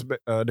because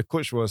the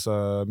coach was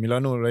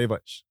Milano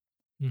Rajevac,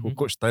 who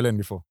coached Thailand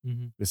before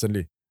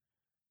recently,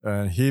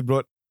 and he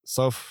brought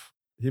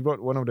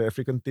one of the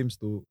African teams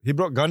to. He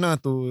brought Ghana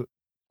to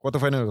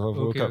quarterfinals of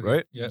World Cup,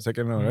 right? Yeah.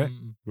 Second round, right?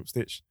 Group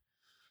stage.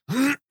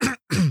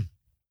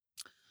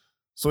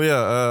 So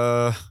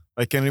yeah,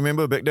 I can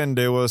remember back then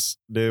there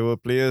were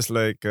players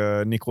like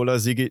Nikola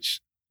Zigic,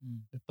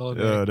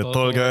 the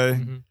tall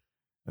guy.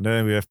 And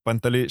then we have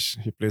Pantalic,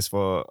 he plays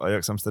for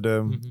Ajax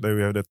Amsterdam. Then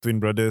we have the twin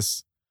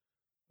brothers,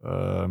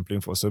 playing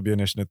for Serbian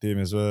national team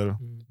as well.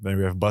 Then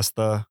we have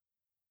Basta.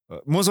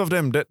 Most of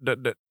them,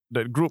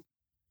 that group,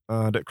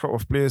 that crowd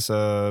of players,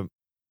 a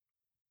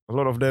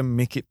lot of them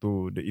make it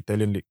to the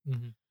Italian league.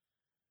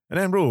 And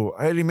then, bro,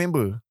 I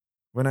remember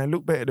when I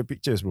look back at the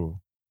pictures,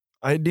 bro,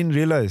 I didn't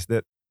realize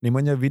that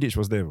Nemanja Vidic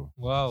was there, bro.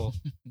 Wow.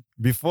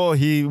 Before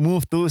he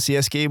moved to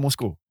CSKA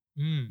Moscow.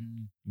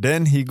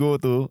 Then he go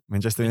to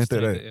Manchester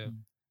United, right?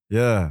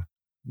 Yeah.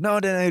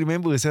 Now then I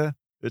remember, sir.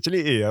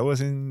 Actually, I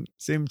was in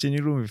same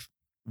changing room with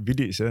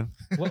Vidic, sir.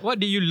 What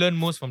did you learn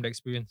most from the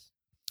experience?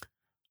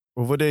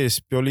 Over there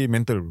is purely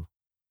mental, bro.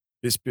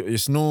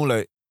 It's no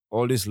like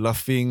all this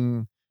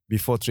laughing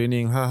before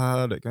training,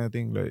 that kind of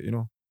thing. Like,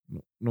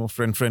 no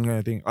friend kind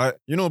of thing.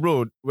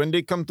 Bro, when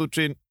they come to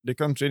training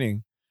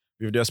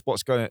with their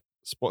sports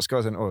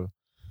cars and all.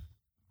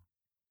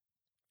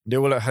 they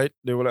were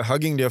like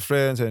hugging their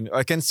friends, and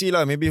I can see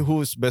lah maybe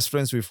who's best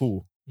friends with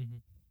who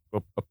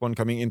upon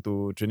coming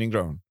into training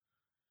ground.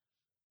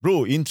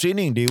 Bro, in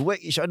training they whack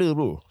each other,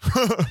 bro.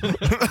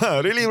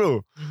 Really,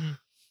 bro.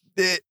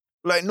 They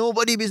like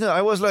nobody business.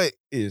 I was like,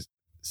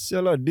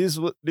 sialah,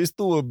 these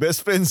two were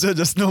best friends.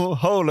 Just know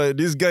how like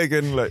this guy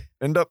can like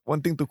end up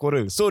wanting to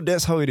quarrel. So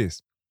that's how it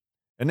is.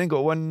 And then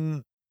got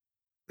one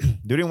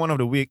during one of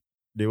the week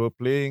they were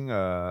playing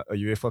a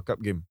UEFA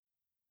Cup game,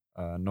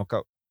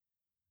 knockout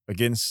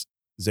against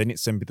Zenit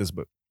St.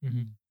 Petersburg.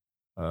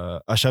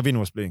 Ashavin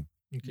was playing.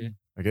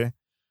 Okay.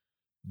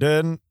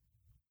 Then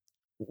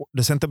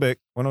the centre back,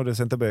 one of the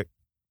centre back,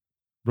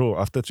 bro,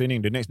 after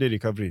training, the next day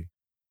recovery,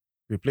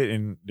 they play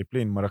in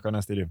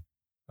Maracana Stadium,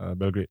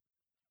 Belgrade.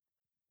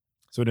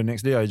 So the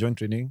next day I joined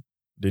training,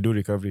 they do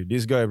recovery.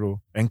 This guy,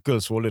 bro,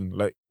 ankle swollen,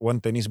 like one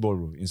tennis ball,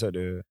 bro, inside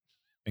the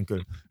ankle.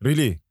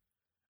 Really?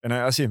 And I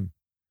asked him.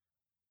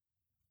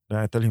 Then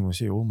I tell him, I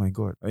say, oh my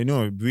God. I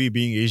know we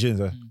being Asians,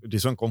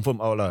 this one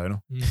confirm out lah, you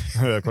know.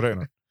 Correct or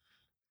not?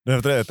 Then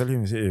after that I tell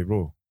him, I say, hey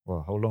bro,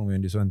 wow, how long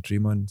man? This one 3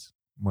 months,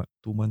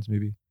 2 months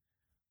maybe.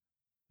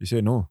 He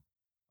said, no,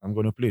 I'm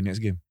gonna play next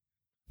game.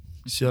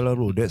 Sialah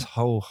bro, that's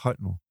how hard,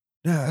 no.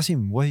 Then I asked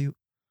him, why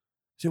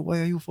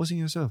are you forcing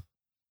yourself?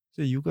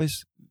 Say, you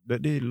guys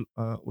that day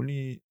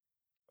only,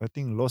 I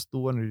think, lost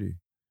 2-1 already.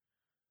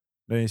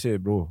 Then he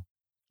said, bro,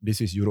 this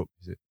is Europe.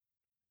 He said,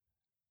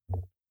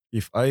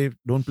 if I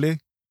don't play,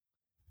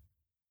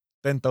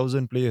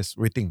 10,000 players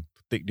waiting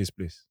to take this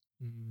place.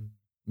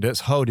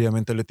 That's how their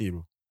mentality,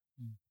 bro.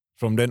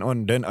 From then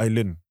on, then I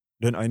learn.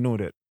 Then I know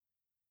that,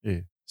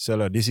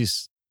 sialah, this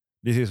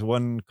is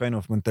one kind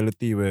of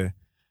mentality where,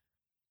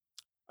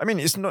 I mean,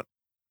 it's not,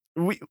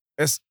 we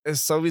as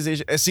Southeast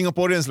Asia, as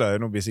Singaporeans lah, you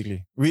know,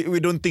 basically, we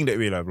don't think that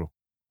way lah, bro.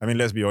 I mean,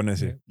 let's be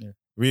honest here. Yeah.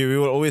 We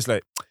were always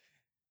like,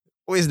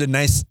 always the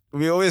nice,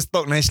 we always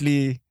talk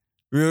nicely.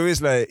 We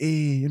always like,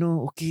 hey, you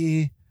know,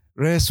 okay,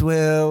 rest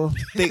well,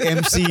 take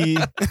MC.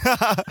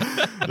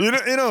 you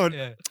know,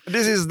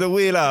 this is the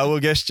way lah, our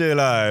gesture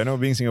lah, you know,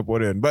 being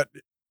Singaporean. But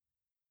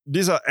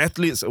these are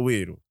athletes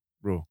away,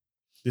 bro.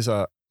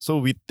 So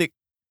we take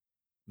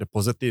the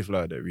positive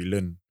lah that we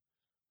learn.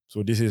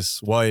 So this is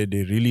why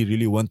they really,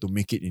 really want to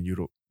make it in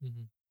Europe.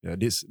 Yeah,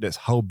 that's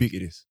how big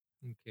it is.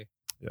 Okay.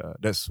 Yeah,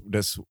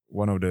 that's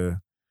one of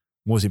the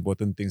most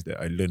important things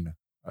that I learned.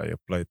 I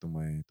apply to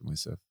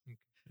myself. Yeah.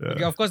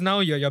 Okay, of course,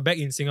 now you're back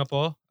in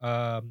Singapore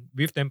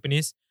with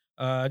Tampines.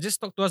 Just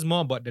talk to us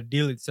more about the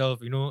deal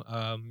itself. You know,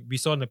 we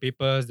saw in the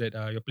papers that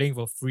you're playing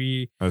for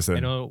free. Understand.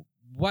 You know,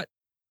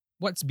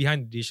 what's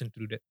behind the decision to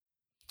do that?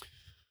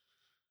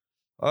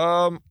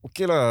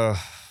 Okay lah.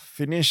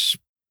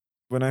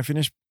 When I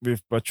finished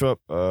with Prachuap,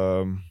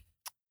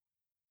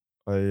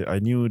 I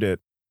knew that,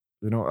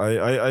 you know,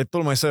 I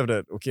told myself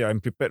that, okay, I'm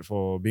prepared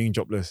for being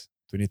jobless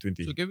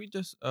 2020. So can we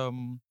just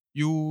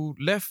you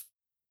left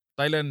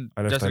Thailand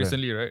I left just Thailand.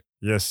 recently, right?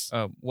 Yes.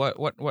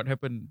 What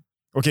happened?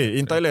 Okay,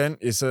 in Thailand,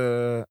 it's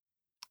a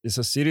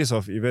series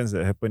of events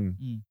that happen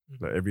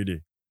like every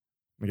day.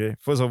 Okay,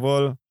 first of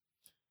all,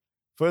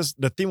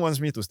 the team wants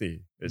me to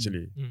stay,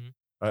 actually.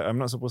 I'm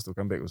not supposed to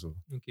come back also.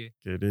 Okay.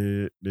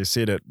 Okay, they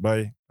say that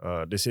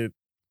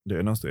they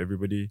announced to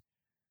everybody,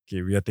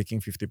 okay, we are taking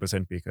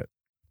 50% pay cut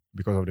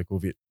because of the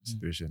COVID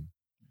situation.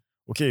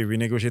 Okay, we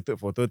negotiated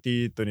for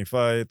 30,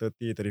 25,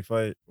 30,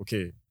 35.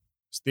 Okay,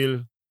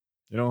 still,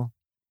 you know,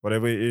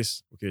 whatever it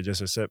is, okay,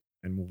 just accept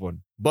and move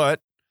on.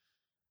 But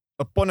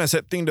upon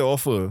accepting the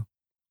offer,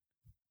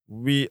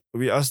 we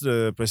asked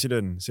the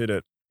president, say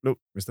that, look,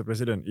 Mr.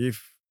 President,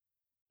 if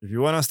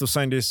you want us to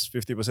sign this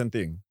 50%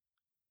 thing,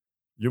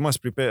 you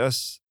must prepare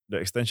us the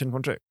extension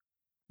contract,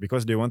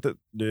 because they want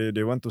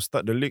to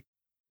start the league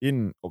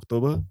in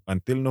October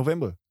until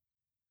November.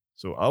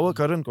 So our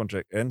current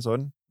contract ends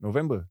on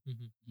November.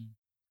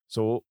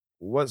 So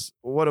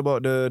what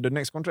about the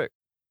next contract?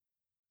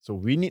 So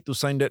we need to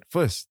sign that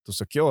first to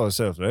secure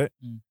ourselves, right?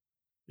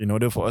 In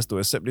order for us to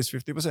accept this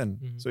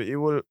 50%. So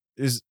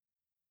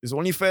it's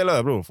only fair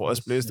lah, bro, for us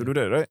players to do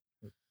that, right?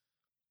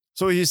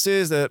 So he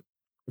says that,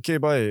 okay,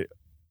 bye.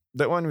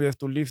 That one we have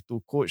to leave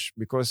to coach,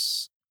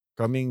 because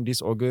coming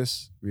this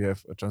August, we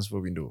have a transfer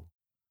window.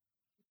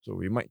 So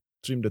we might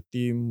trim the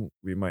team,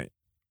 I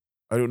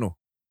don't know.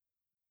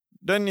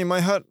 Then in my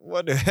heart,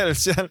 what the hell,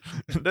 sial?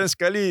 Then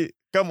sekali,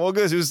 come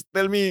August, you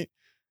tell me,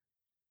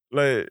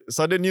 like,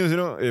 sudden news, you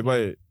know, hey,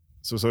 bye.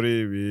 So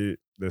sorry,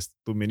 there's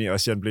too many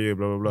ASEAN players,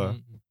 blah, blah, blah.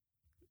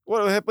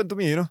 What will happen to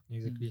me, you know?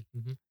 Exactly.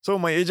 So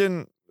my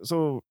agent,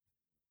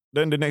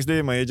 then the next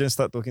day, my agent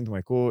start talking to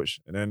my coach,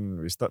 and then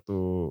we start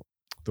to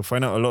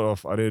find out a lot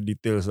of other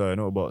details, you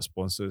know, about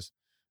sponsors.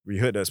 We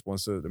heard that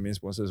the main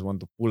sponsors want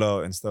to pull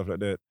out and stuff like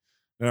that.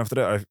 Then after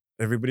that,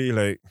 everybody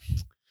like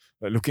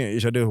looking at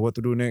each other, what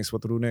to do next,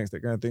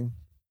 that kind of thing.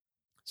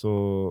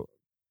 So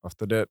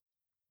after that,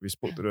 we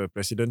spoke to the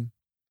president.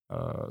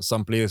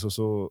 Some players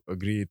also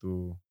agree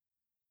to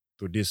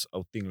this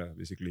outing lah,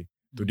 basically,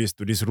 to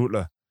this route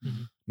lah.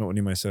 Not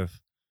only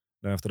myself.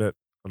 Then after that,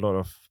 a lot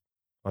of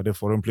other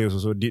foreign players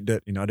also did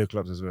that in other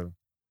clubs as well.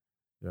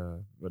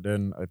 Yeah, but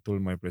then I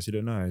told my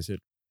president, I said,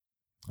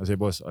 I say,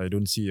 boss, I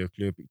don't see a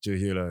clear picture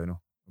here,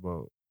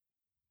 about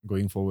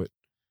going forward.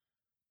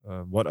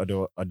 What are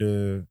the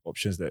other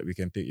options that we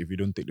can take if we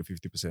don't take the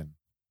 50%?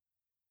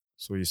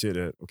 So he said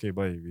that, okay,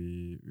 bye.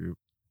 We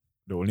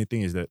the only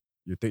thing is that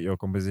you take your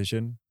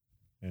compensation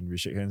and we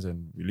shake hands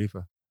and we leave.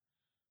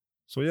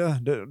 So yeah,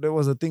 that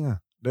was the thing.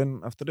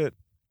 Then after that,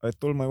 I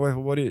told my wife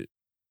about it.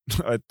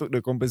 I took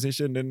the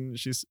compensation, then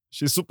she's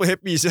super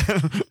happy.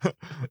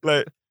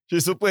 Like,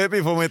 she's super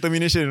happy for my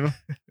termination,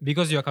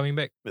 Because you're coming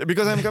back.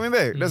 Because I'm coming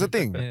back. That's the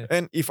thing. Yeah.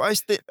 And if I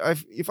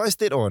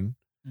stayed on,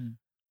 Mm.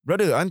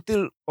 brother,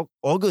 until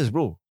August,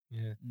 bro,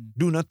 Yeah.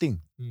 do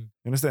nothing. Mm.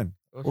 You understand?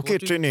 I was Okay,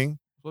 watching, training.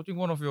 watching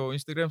one of your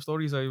Instagram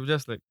stories, you were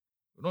just like,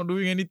 not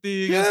doing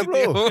anything. Yeah, just bro.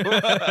 sitting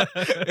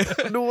at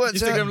home. Do what?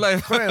 Instagram sia?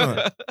 live. Correct or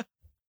not?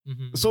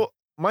 Mhm. So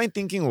my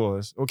thinking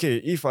was, okay,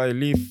 if I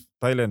leave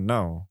Thailand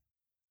now,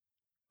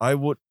 I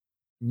will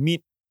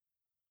meet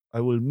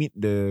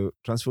the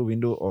transfer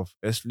window of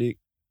S League,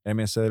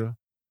 MSL,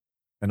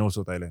 and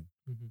also Thailand.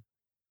 Mhm.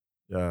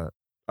 Yeah,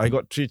 I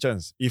got 3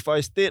 chances. If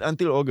I stayed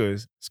until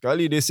August,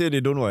 sekali they say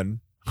they don't want,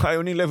 I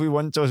only left with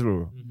 1 choice,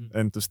 bro, Mhm.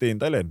 and to stay in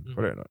Thailand. Mhm.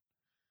 Correct or not?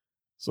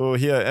 So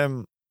here I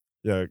am,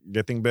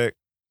 getting back.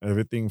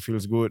 Everything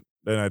feels good.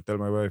 Then I tell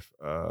my wife,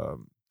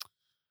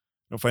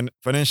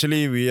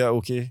 financially we are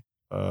okay.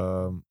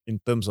 In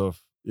terms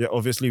of,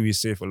 obviously we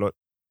save a lot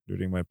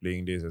during my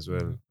playing days as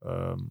well.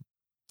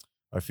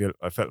 I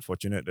felt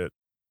fortunate that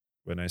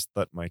when I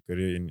start my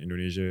career in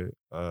Indonesia,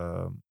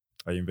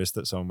 I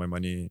invested some of my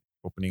money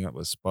opening up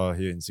a spa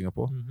here in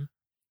Singapore. Mhm.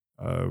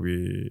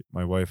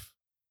 My wife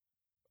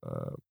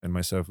and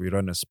myself, we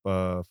run a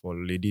spa for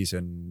ladies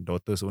and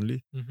daughters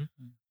only Mhm.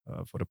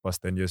 for the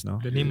past 10 years now.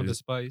 The name of the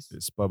spa is?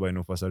 It's Spa by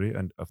Novasari,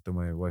 and after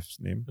my wife's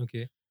name.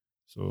 Okay.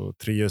 So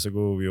 3 years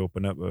ago, we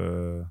opened up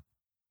a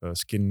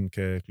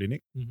skincare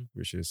clinic, Mhm.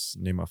 which is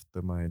named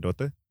after my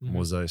daughter, Mhm.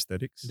 Moza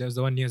Aesthetics. That's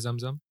the one near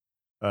Zamzam.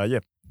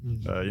 Yeah, Mm. in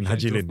Which I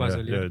Haji drove Lane. past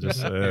Yeah, earlier.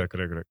 just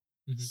correct.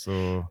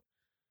 Mhm.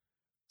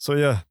 So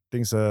yeah,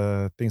 things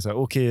are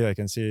okay. I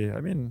can say.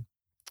 I mean,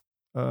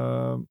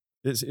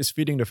 it's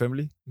feeding the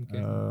family.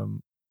 Okay.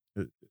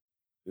 It,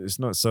 it's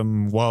not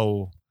some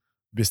wow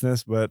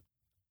business, but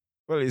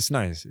well, it's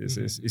nice.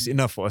 It's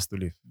enough for us to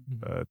live,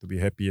 Mhm. to be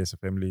happy as a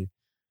family.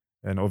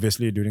 And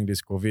obviously during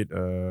this COVID,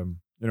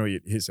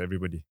 it hits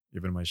everybody,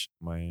 even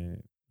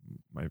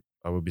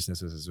our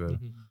businesses as well.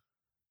 Mhm.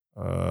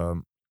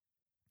 Um,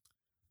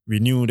 we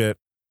knew that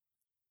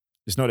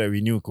it's not that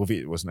we knew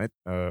COVID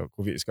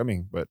COVID is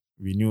coming, but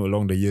we knew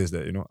along the years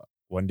that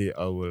one day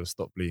I will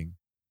stop playing.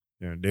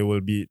 The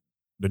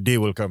day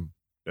will come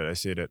that I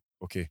say that,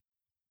 okay,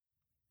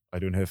 I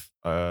don't have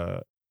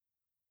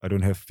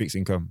fixed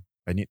income.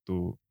 I need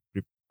to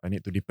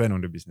depend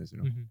on the business,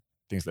 Mhm.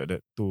 things like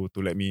that to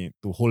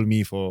hold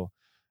me for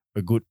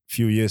a good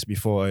few years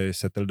before I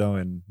settle down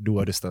and do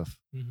other stuff.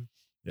 Mhm.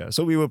 Yeah,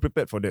 so we were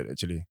prepared for that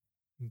actually,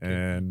 Okay.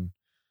 and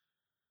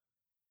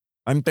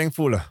I'm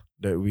thankful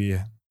that we,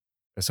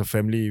 as a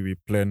family, we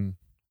plan,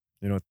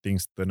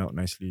 things turn out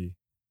nicely.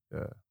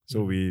 Yeah,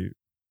 so Mhm.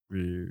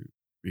 we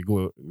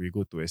go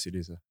to as it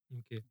is.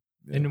 Okay.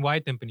 Yeah. And why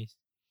Tampines?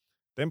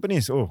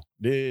 Tampines,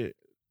 they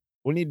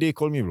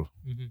call me, bro.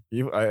 Mhm.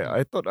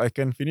 I thought I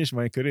can finish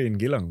my career in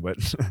Geylang, but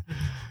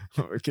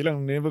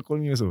Geylang never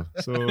called me also.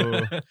 So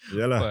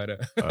yeah lah.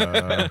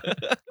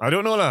 I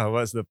don't know lah.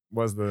 What's the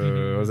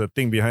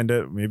thing behind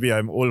that? Maybe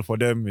I'm old for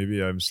them.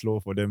 Maybe I'm slow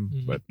for them.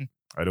 Mhm. But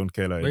I don't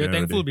care lah. But you're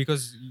thankful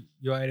because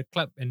you're at a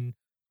club and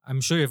I'm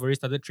sure you've already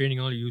started training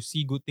all. You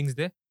see good things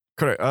there.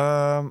 Correct.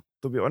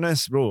 To be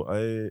honest, bro,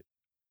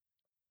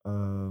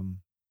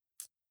 um,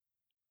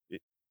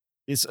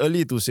 it's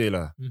early to say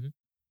lah. Mhm.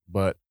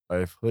 But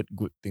I've heard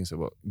good things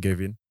about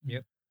Gavin,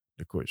 Yep.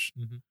 the coach.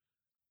 Mhm.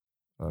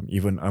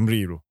 Even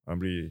Amri, bro.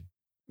 Amri,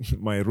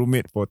 my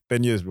roommate for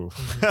 10 years, bro.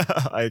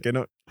 I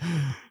cannot.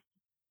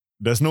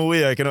 There's no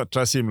way I cannot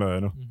trust him,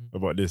 Mhm.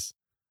 about this.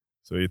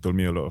 So he told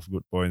me a lot of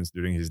good points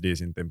during his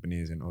days in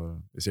Tampines and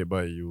all. They said,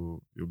 "Bye,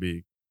 you'll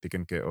be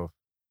taken care of,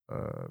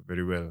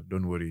 very well.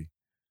 Don't worry.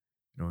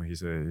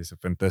 He's a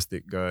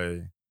fantastic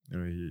guy.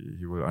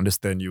 He will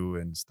understand you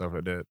and stuff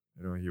like that.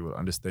 He will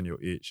understand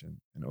your age and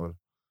all.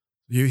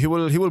 He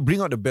will bring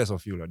out the best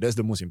of you, lah. That's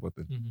the most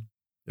important. Mhm.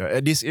 Yeah,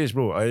 at this age,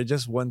 bro, I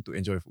just want to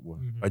enjoy football.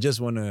 Mhm. I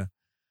just wanna,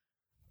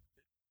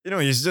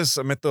 it's just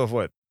a matter of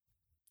what,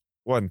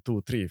 1,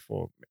 2, 3,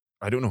 4.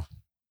 I don't know,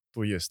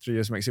 2 years, 3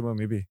 years maximum,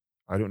 maybe.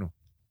 I don't know.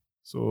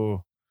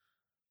 So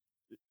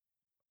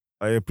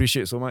I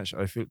appreciate so much.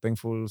 I feel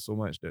thankful so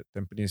much that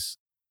Tampines,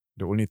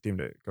 the only team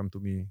that come to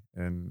me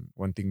and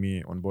wanting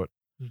me on board.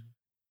 Mhm.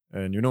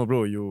 And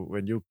bro,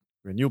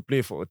 when you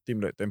play for a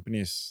team like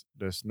Tampines,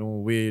 there's no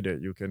way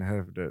that you can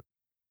have that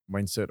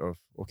mindset of,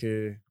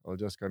 okay, I'll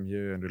just come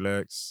here and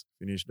relax,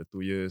 finish the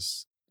 2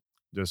 years,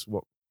 just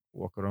walk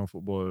around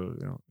football.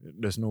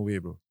 There's no way,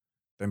 bro.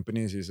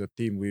 Tampines is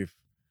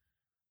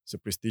it's a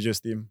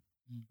prestigious team,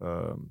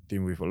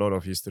 team with a lot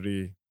of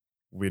history,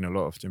 win a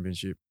lot of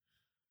championship.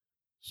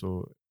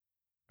 So,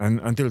 and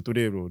until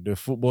today, bro, the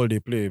football they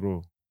play,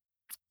 bro,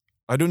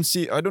 I don't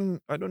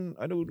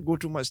go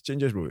through much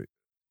changes, bro.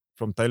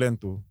 from Thailand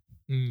to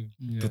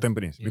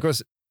Tampines because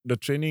the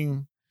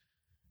training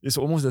is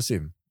almost the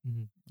same.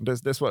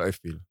 That's what I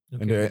feel.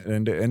 Okay.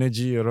 And the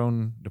energy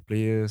around the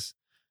players,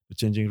 the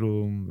changing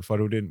room,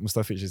 Farudin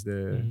Mustafic is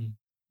there.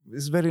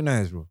 It's very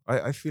nice, bro.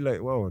 I feel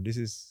like wow, this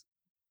is.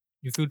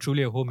 You feel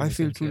truly at home. I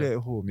feel truly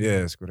at home.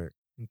 Yes, correct.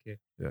 Okay.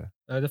 Yeah.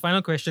 The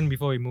final question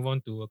before we move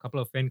on to a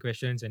couple of fan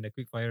questions and a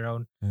quick fire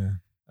round.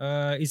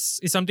 Yeah. It's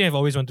something I've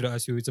always wanted to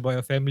ask you. It's about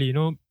your family. You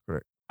know,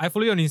 Correct. I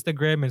follow you on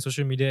Instagram and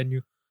social media,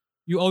 and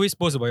you always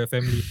post about your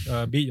family,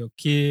 be it your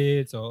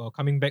kids or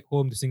coming back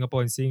home to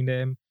Singapore and seeing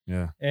them.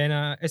 Yeah.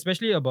 And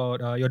especially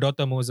about your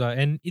daughter Moza.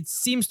 And it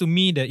seems to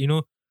me that, you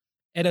know,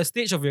 at a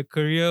stage of your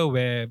career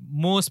where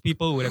most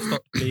people would have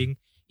stopped playing,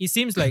 it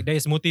seems like there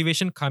is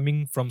motivation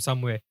coming from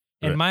somewhere.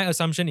 And Right. my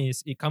assumption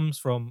is it comes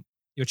from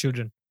your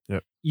children.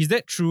 Yep. Is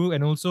that true?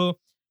 And also,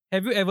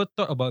 have you ever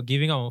thought about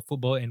giving up on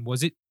football? And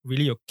was it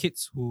really your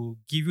kids who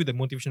give you the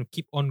motivation to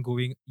keep on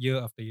going year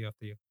after year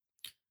after year?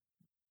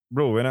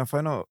 Bro, when I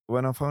found out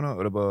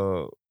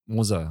about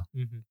Moza,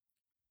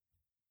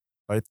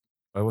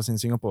 I was in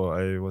Singapore.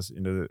 I was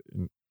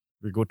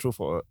we go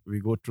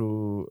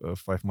through a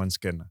 5-month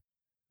scan.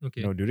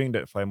 Okay. You know, during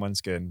that 5-month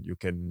scan, you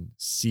can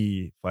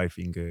see 5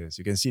 fingers.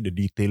 You can see the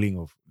detailing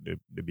of the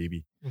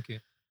baby.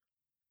 Okay.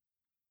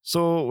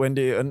 So when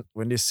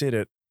they say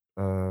that,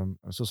 I'm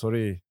so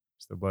sorry,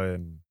 Mr. Bai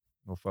and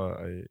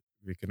Nofa,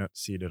 we cannot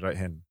see the right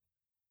hand.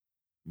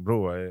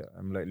 Bro,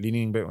 I'm like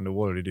leaning back on the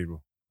wall already,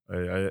 bro.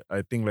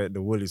 I think like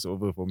the world is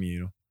over for me,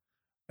 you know.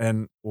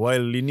 And while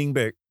leaning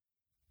back,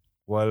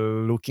 while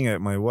looking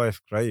at my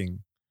wife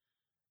crying,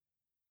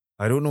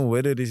 I don't know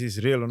whether this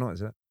is real or not,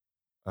 sir.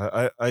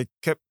 I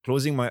kept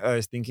closing my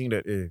eyes thinking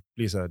that, hey,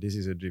 please, this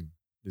is a dream.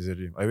 This is a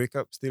dream. I wake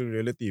up, still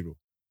reality, bro.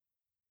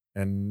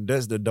 And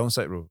that's the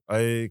downside, bro.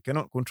 I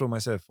cannot control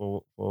myself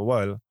for a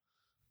while.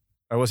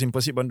 I was in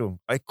Persib Bandung.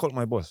 I called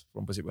my boss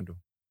from Persib Bandung.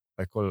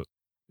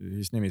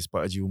 His name is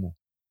Pak Haji Umu.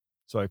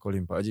 So I called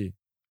him, Pak Haji,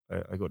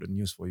 I got the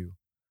news for you.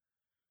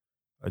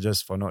 I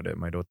just found out that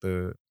my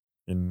daughter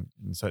in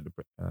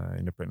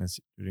the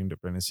pregnancy, during the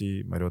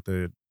pregnancy, my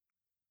daughter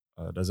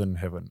doesn't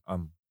have an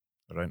arm,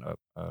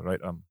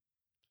 right arm.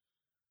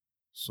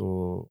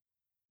 So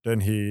then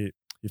he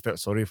felt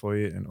sorry for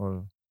it and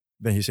all.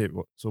 Then he said,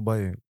 so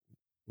Bai,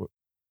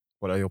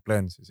 what are your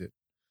plans? He said.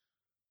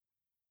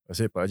 I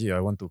said, Pak Haji, I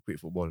want to quit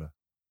football.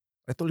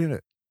 I told him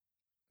that.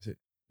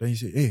 Then he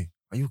said, hey,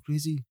 are you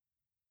crazy?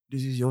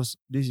 This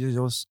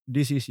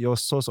is your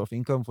source of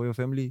income for your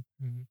family.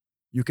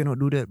 You cannot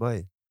do that,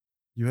 Bai.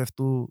 You have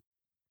to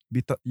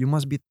you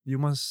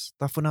must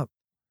toughen up.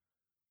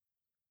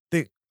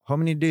 Take how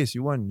many days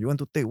you want? You want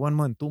to take 1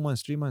 month, 2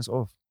 months, 3 months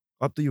off?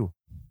 Up to you.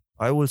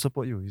 I will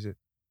support you, he said.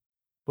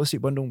 Persib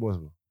Bandung boss,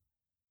 bro.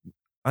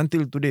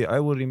 Until today, I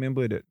will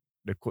remember that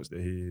the quotes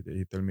that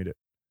he told me that.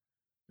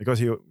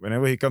 Because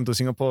whenever he come to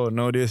Singapore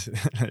nowadays,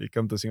 he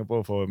come to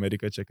Singapore for a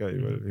medical checkup,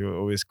 he will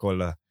always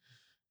call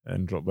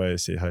and drop by,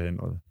 say hi and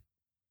all.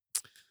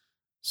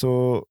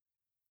 So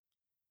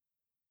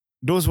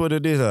those were the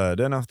days.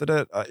 Then after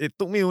that, it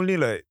took me only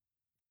like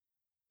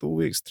 2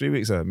 weeks, 3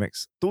 weeks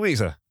max. 2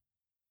 weeks.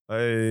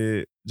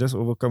 I just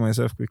overcome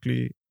myself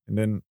quickly and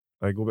then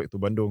I go back to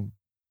Bandung.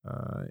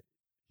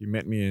 He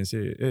met me and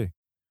say, hey,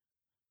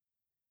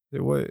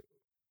 why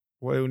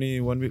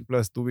only 1 week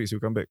plus 2 weeks you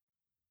come back?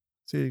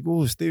 Say,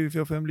 go stay with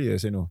your family. I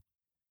say, no.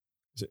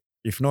 I say,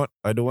 if not,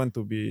 I don't want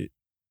to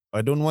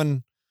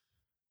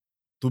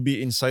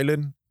be in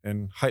silent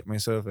and hide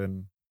myself,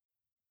 and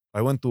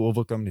I want to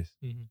overcome this.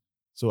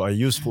 So I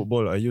use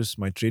football, I use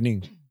my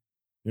training,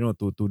 you know,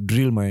 to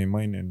drill my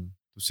mind and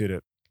to say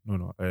that,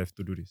 no, I have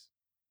to do this.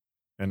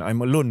 And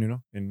I'm alone, you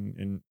know,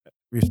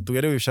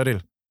 together with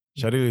Sharil.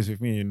 Sharil is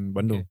with me in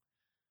Bandung.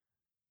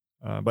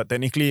 Okay. But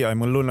technically,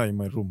 I'm alone in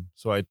my room.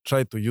 So I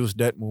try to use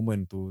that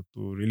moment to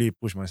really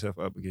push myself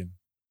up again.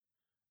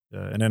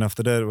 Yeah, and then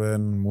after that,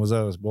 when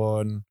Moza was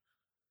born,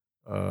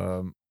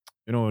 you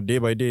know, day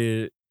by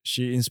day,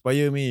 she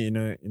inspired me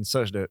in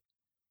such that,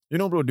 you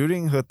know, bro,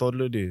 during her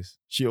toddler days,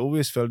 she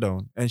always fell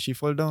down. And she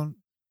fell down,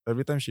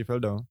 every time she fell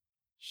down,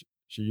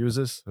 she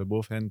uses her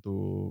both hand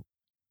to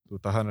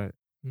tahan, right?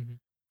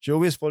 She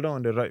always fall down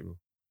on the right, bro.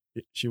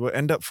 She will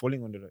end up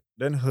falling on the right.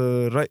 Then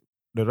the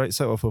right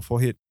side of her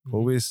forehead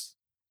always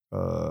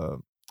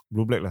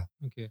blue black lah.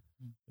 Okay.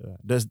 Yeah,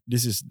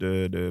 this is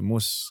the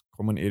most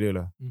common area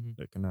lah.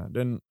 That kena.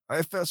 Then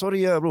I felt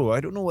sorry bro.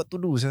 I don't know what to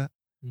do, sir.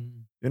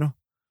 You know,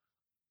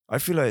 I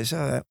feel like,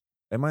 sir,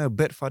 am I a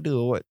bad father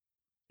or what?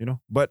 You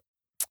know, but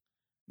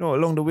no,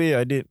 along the way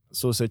I did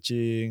soul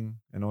searching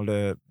and all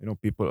that. You know,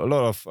 a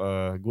lot of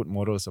good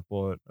moral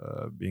support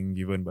being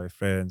given by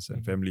friends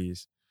and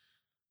families.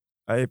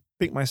 I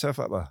picked myself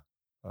up.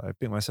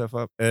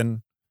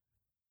 And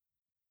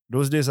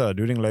those days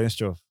during Lions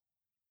 12,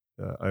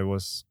 I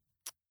was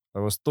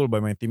told by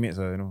my teammates,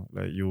 you know,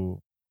 like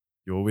you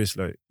always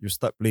like, you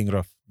start playing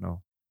rough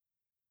now.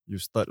 You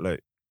start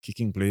like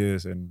kicking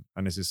players and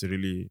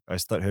unnecessarily. I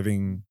start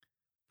having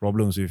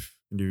problems with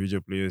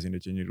individual players in the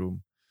changing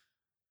room.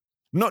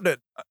 Not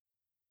that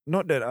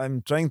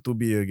I'm trying to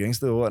be a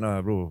gangster or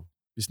what, bro.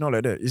 It's not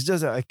like that. It's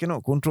just that I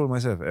cannot control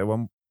myself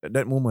at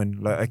that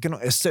moment. Like I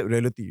cannot accept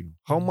reality.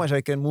 How much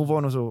I can move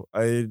on also,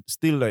 I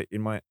still like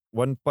in my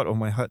one part of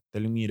my heart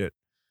telling me that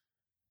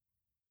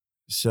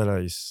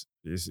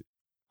is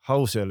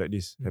how shall like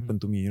this happen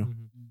to me,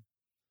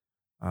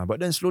 But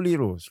then slowly,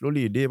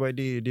 day by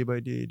day, day by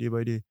day, day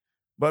by day.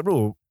 But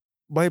bro,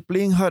 by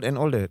playing hard and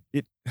all that,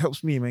 it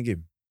helps me in my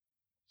game.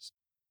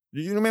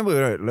 You remember,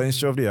 right? Lions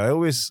 12 day.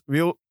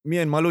 Me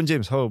and Marlon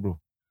James, how bro?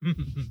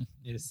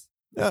 Yes.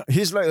 Yeah,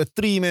 he's like a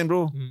tree, man,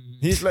 bro.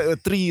 He's like a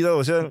tree,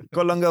 tau.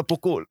 Kau langgar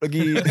pokok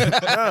lagi.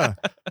 Yeah.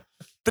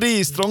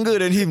 Tree is stronger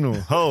than him, no?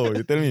 How?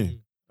 You tell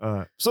me.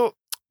 So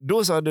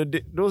those are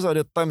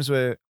the times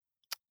where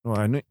no,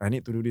 I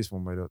need to do this for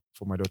my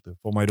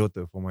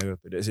daughter.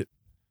 That's it.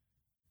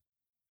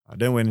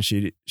 Then when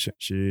she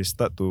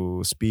start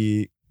to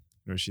speak,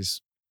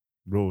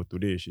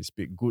 today she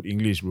speak good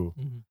English, bro.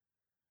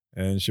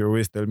 And she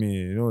always tell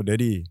me,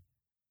 Daddy,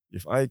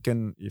 if I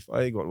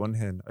got one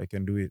hand, I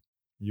can do it.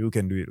 You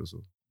can do it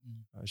also.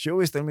 She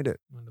always tell me that.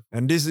 Wonderful.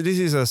 And this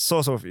is a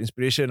source of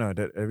inspiration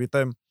that every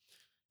time,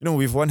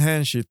 with one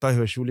hand she tie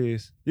her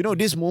shoelace.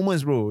 These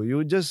moments, bro,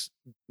 you just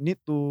need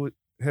to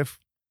have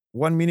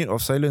 1 minute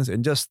of silence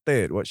and just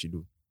stare at what she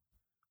do.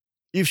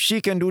 If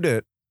she can do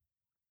that,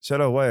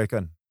 Sarah, why I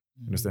can't?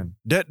 Understand?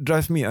 That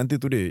drives me until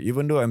today,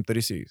 even though I'm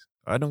 36.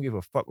 I don't give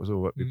a fuck also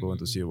what people want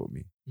to say about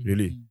me.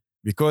 Really.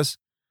 Because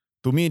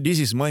to me, this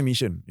is my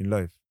mission in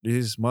life. This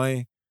is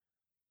my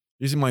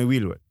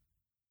will. What?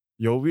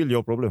 Your will,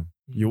 your problem.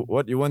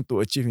 What you want to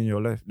achieve in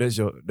your life,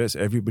 that's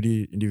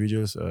everybody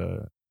individual's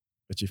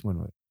achievement.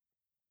 What?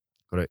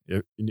 Correct.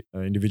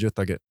 Individual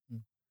target.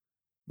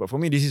 But for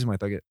me, this is my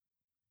target.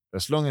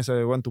 As long as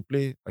I want to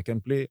play, I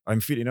can play.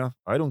 I'm fit enough.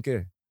 I don't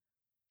care.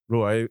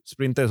 Bro, I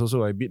sprint test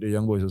also. I beat the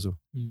young boys also.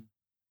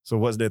 So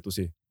what's there to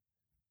say?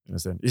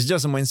 Understand? It's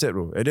just a mindset,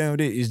 bro. At the end of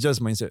the day, it's just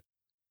mindset.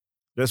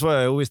 That's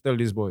why I always tell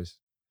these boys,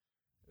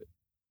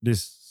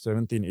 this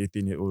 17,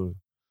 18-year-old,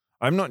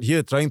 I'm not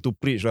here trying to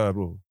preach,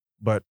 bro.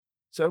 But,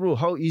 bro,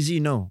 how easy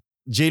now?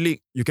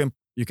 J-League, you can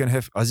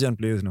have ASEAN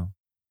players now.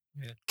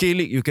 Yeah.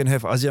 K-League, you can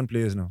have ASEAN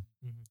players now.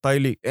 Thai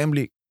League,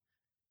 M-League.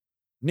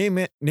 Name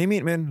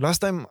it, man. Last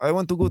time I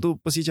want to go to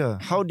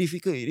Persija. How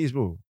difficult it is,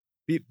 bro.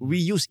 We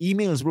use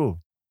emails, bro.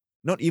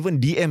 Not even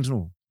DMs,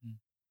 no.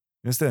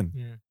 Understand?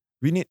 Yeah.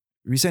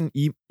 We send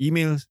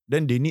emails,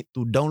 then they need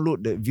to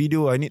download that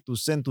video. I need to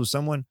send to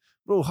someone.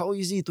 Bro, how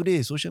easy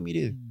today, social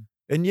media.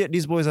 And yet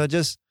these boys are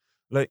just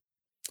like,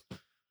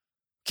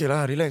 okay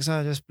lah, relax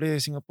lah, just play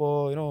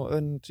Singapore,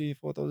 earn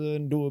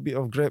 3,000-4,000, do a bit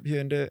of Grab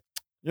here and there.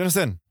 You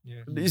understand?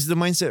 Yeah. It's the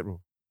mindset,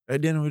 bro.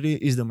 At the end of the day,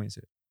 it's the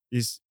mindset.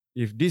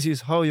 If this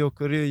is how your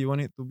career you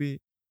want it to be,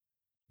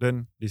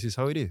 then this is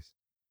how it is.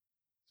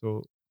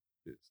 So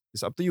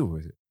it's up to you.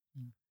 Is it?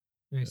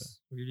 Nice.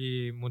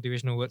 Really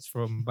motivational words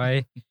from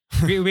Bai.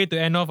 Great way to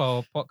end off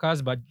our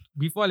podcast. But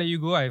before I let you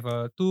go, I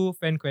have 2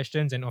 fan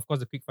questions and of course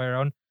the quick fire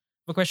round.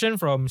 A question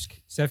from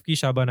Sefki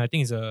Shaban. I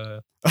think it's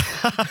a...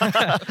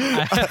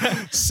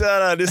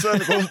 Sarah, this one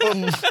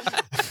confirm.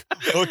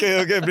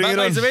 Okay, bring it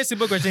on. It's a very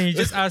simple question. He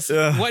just asked,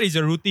 what is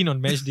your routine on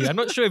match day? I'm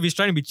not sure if he's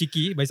trying to be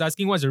cheeky, but he's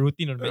asking what's your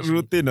routine on match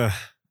day.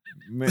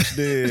 Match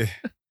day.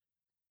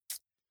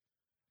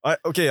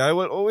 I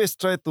will always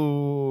try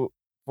to,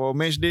 for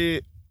match day,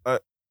 I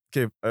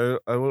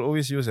will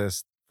always use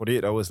as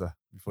 48 hours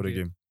before the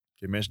game.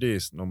 Okay, match day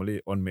is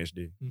normally on match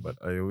day, but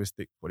I always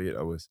take 48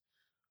 hours.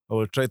 I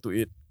will try to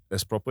eat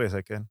as proper as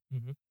I can,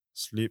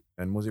 sleep,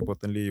 and most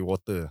importantly,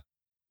 water.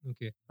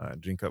 Okay.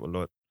 Drink up a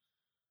lot.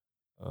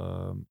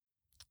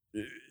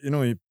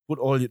 You put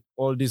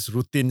all these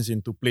routines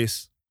into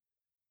place.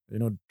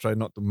 Try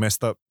not to mess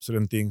up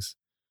certain things.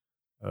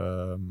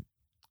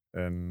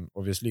 And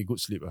obviously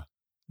good sleep.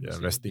 Yeah,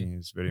 resting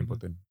is very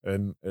important.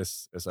 And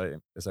as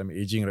I'm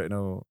aging right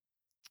now,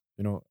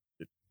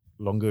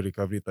 longer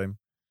recovery time,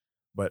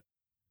 but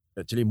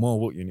actually more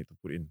work you need to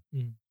put in.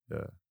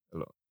 Yeah, a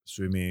lot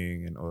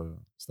swimming and all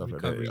stuff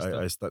Recovery like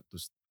that.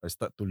 I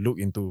start to look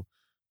into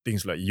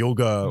things like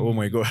yoga. Oh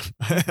my god,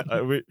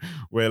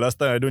 where last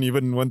time I don't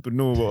even want to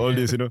know about all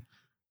this.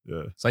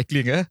 Yeah.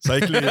 Cycling,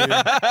 Cycling.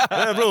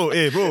 Yeah, bro.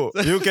 Hey, bro.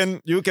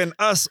 You can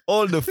ask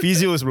all the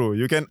physios, bro.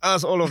 You can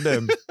ask all of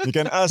them. You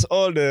can ask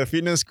all the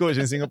fitness coach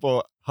in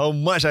Singapore how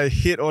much I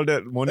hate all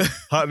that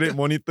heart rate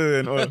monitor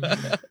and all.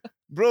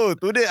 Bro,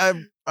 today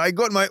I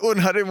got my own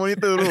heart rate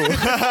monitor, bro.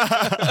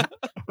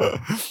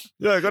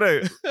 Yeah,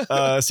 correct.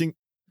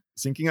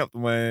 Syncing up to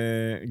my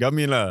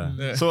Garmin lah.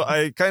 Yeah. So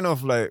I kind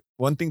of like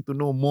wanting to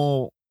know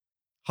more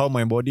how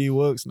my body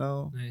works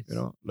now. Nice.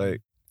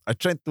 Like I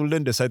tried to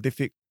learn the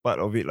scientific part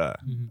of it lah.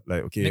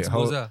 Like okay, Next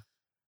how? Boza.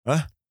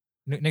 Huh?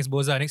 Next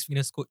Boza, next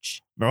fitness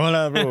coach. No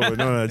lah, bro.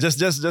 No,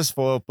 just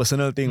for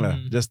personal thing lah.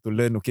 Just to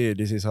learn. Okay,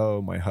 this is how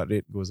my heart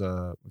rate goes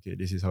up. Okay,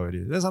 this is how it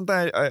is. Then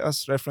sometimes I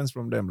ask reference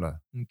from them lah.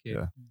 Okay.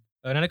 Yeah.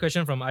 Another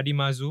question from Adi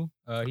Mazu.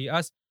 He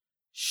asked,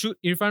 should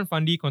Irfan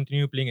Fandi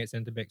continue playing at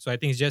centre back? So I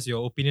think it's just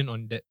your opinion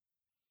on that.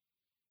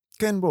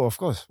 Can, bro, of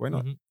course. Why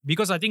not?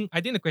 Because I think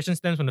the question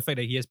stems from the fact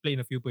that he has played in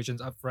a few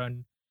positions up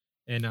front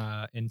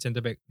and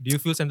centre back. Do you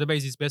feel centre back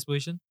is his best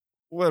position?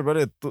 Well,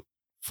 brother,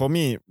 for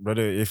me,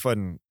 brother,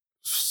 Irfan,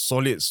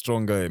 solid,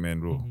 strong guy, man,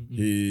 bro.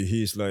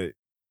 He's like,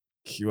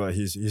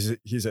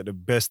 he's at the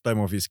best time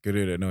of his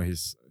career right now.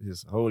 He's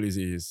how old is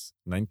he? He's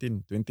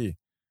 19, 20.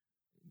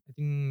 I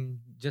think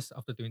just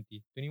after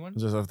 20. 21?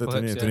 Just after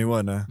Perhaps, 20,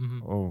 yeah.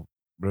 21. Oh,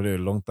 brother,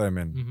 long time,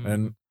 man.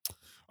 And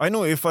I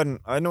know Irfan,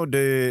 I know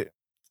the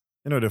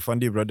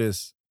Fandi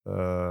brothers.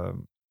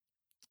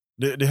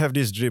 They have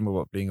this dream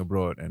about playing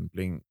abroad and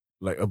playing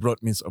like abroad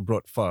means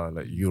abroad far,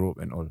 like Europe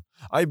and all.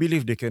 I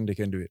believe they can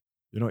do it.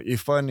 You know,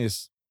 Irfan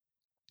is,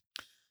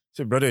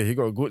 say, brother, he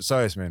got good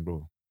size, man,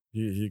 bro.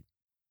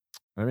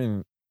 I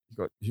mean,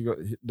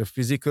 the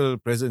physical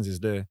presence is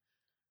there.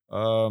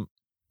 At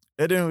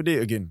the end of the day,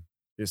 again,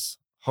 is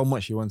how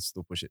much he wants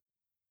to push it.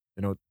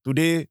 You know,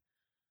 today,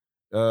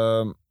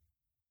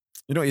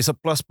 it's a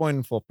plus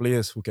point for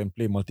players who can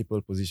play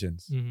multiple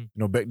positions. You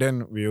know, back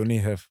then we only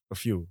have a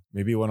few.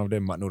 Maybe one of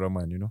them, Mat Nur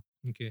Rahman. You know,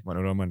 Mat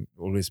Nur Rahman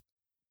always,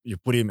 you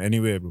put him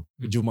anywhere, bro.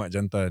 Jumat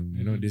Jantan.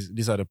 You know,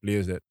 these are the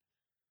players that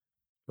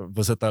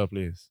versatile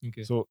players.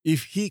 So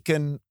if he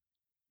can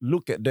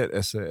look at that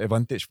as an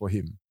advantage for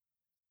him,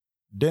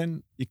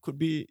 then it could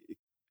be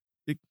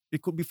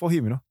for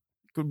him. You know,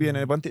 it could be an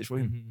advantage for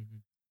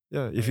him.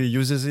 Yeah, if he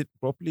uses it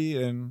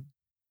properly and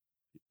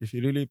if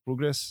he really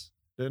progress,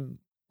 then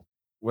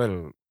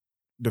well,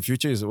 the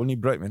future is only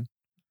bright, man.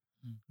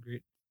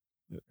 Great.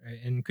 Right,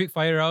 and quick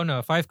fire round,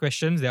 5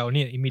 questions. There are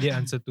only an immediate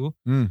answer to.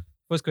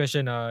 First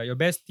question, your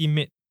best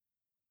teammate.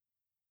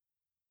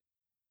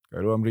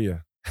 Khairul Amri,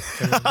 yeah.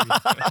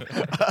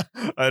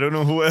 I don't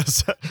know who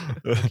else.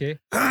 Okay.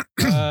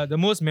 The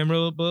most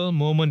memorable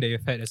moment that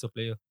you've had as a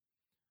player.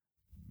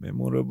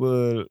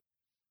 Memorable.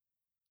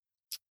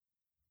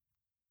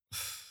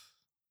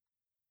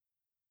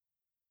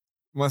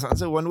 Must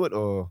answer one word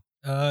or?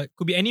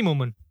 Could be any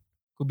moment.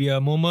 Could be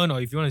a moment,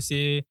 or if you want to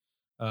say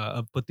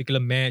a particular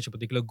match, a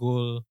particular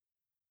goal.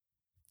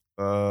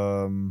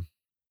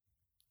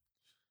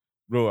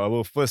 Bro,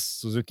 our first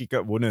Suzuki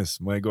Cup bonus.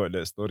 My God,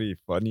 that story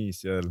funny,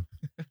 sial.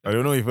 I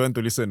don't know if you want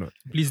to listen.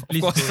 Please.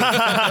 Please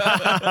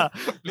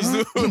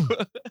do.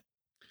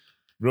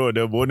 Bro,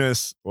 the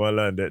bonus,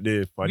 wala, that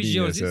day funny. Which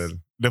year was this?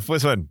 The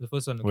first one. The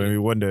first one, okay. When we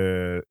won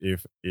the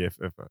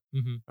AFF.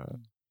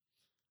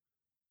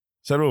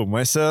 So, bro,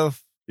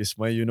 myself,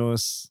 Ismail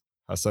Yunus,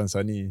 Hassan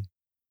Sani,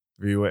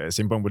 we were at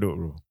Simpang Bedok,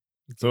 bro.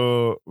 Okay.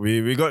 So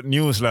we got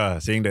news lah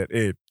saying that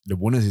the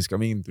bonus is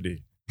coming in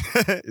today.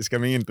 It's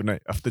coming in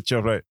tonight after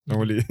 12, right?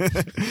 Normally.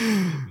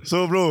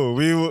 So, bro,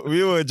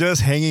 we were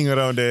just hanging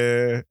around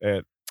there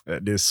at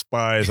this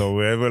spice or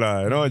wherever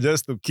lah, you know,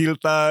 just to kill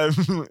time,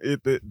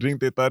 drink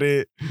teh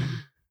tarik.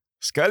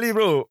 Sekali,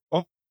 bro,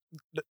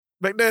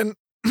 back then,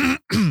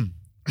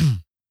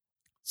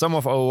 some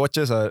of our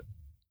watches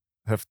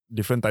have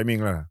different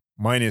timing lah.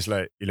 Mine is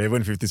like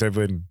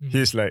 11:57.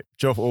 He's like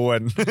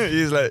 12:01.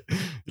 He's like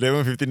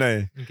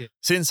 11:59. Okay.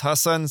 Since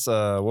Hassan's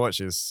watch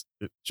is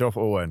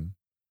 12:01,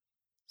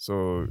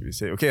 so we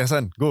say, okay,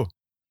 Hassan, go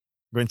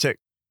and check.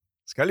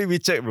 Sekali we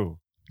check, bro.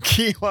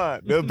 Kiwa,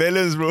 the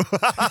balance, bro.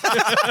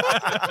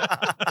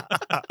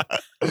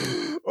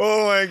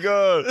 Oh my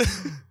God.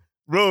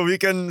 Bro, we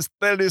can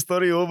tell this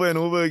story over and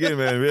over again,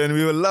 man. And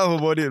we will laugh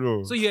about it,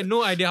 bro. So you had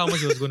no idea how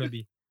much it was going to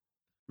be?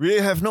 We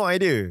have no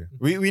idea.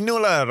 We know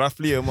lah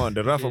roughly amount,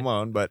 the rough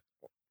amount, but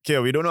okay,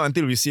 we don't know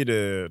until we see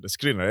the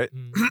screen, right?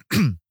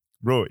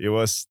 Bro, it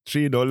was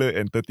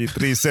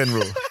 $3.33,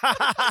 bro.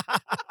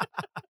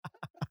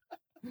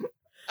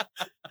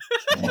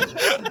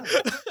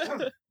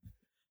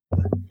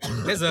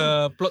 That's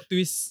a plot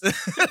twist.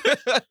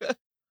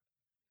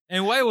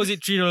 And why was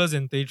it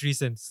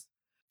 $3.33?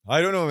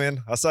 I don't know,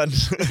 man. Hassan,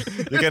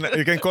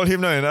 you can call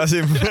him now and ask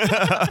him.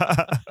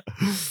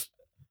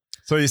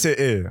 So he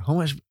said, how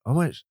much?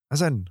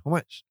 Hassan, how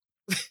much?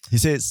 He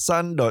said,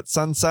 sun. So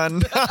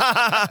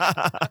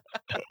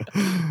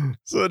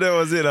that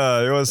was it.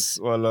 It was,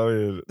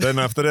 walao. Then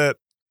after that,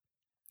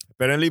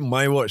 apparently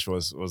my watch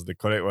was the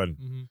correct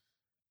one.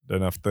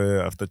 Then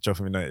after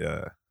 12 midnight,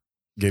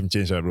 game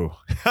change, bro.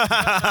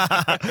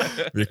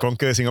 We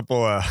conquer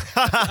Singapore.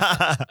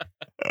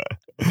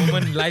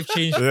 Moment life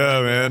changed.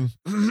 Yeah, man.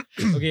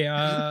 Okay,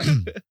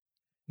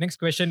 next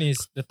question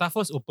is the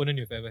toughest opponent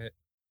you've ever had.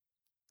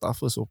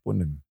 Toughest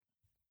opponent.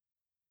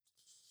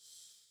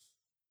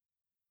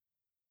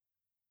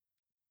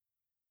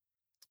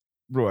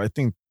 Bro, I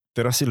think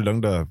Terasil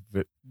Dangda.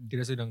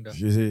 Terasil Dangda.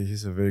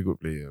 He's a very good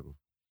player, bro.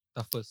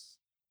 Toughest.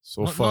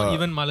 So far. Not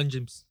even Marlon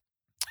James.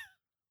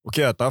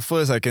 Okay,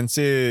 toughest I can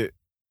say.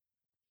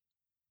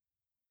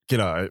 Okay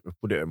lah, I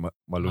put it at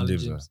Marlon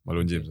James.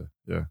 Marlon James.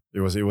 Yeah, it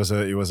was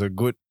a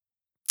good,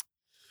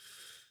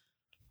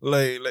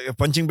 like a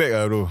punching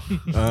bag, bro.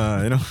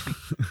 You know.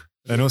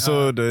 And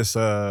also there's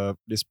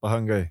this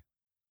Pahang guy,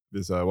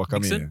 this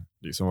Wakame,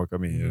 Dixon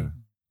Wakame, yeah,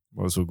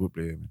 also good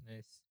player, man.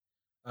 Nice.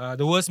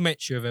 The worst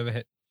match you have ever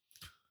had?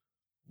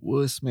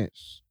 Worst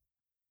match.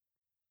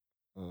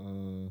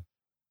 I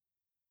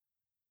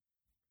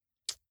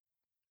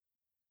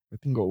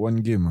think got one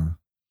game.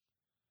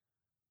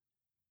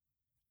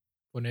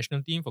 For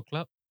national team, for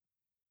club?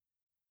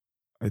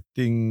 I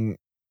think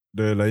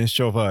the Lions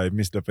 12, I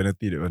missed the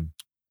penalty that one.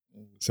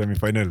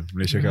 Semi-final,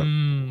 Malaysia Cup.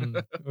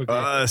 Okay.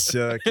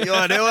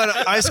 That one,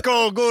 I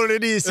score goal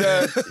already.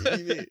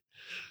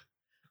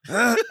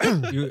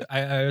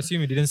 I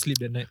assume you didn't sleep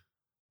that night.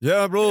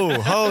 Yeah,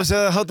 bro. How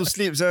to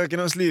sleep?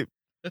 Cannot sleep.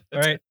 All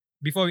right.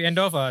 Before we end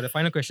off, the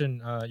final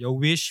question. Your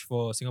wish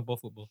for Singapore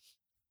football.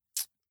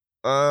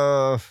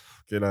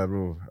 Okay lah,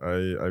 bro.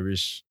 I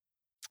wish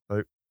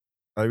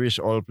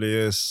all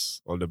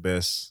players all the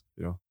best.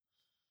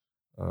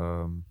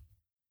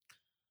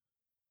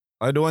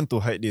 I don't want to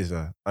hide this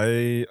lah.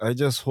 I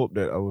just hope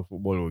that our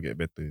football will get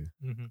better.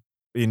 Mm-hmm.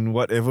 In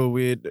whatever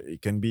way that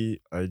it can be.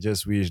 I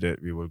just wish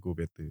that we will go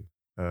better.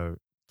 To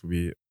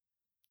be,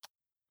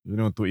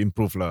 to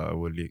improve lah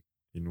our league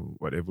in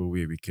whatever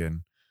way we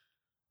can.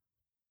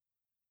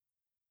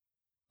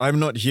 I'm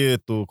not here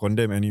to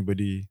condemn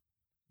anybody.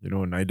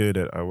 Neither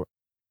that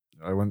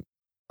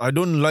I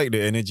don't like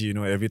the energy.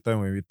 Every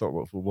time when we talk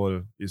about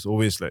football, it's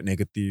always like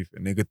negative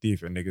and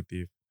negative and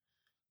negative.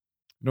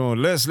 No,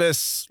 let's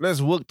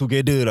work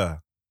together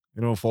lah.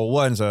 For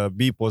once,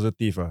 be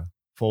positive.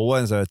 For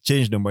once,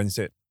 change the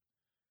mindset.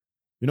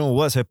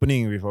 What's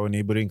happening with our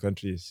neighboring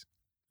countries?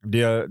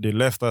 They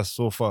left us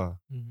so far.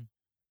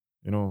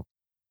 Mm-hmm.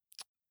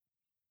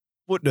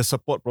 Put the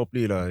support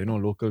properly lah.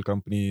 Local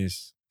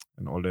companies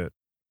and all that.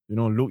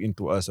 Look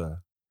into us.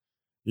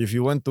 If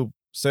you want to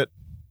set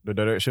the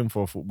direction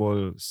for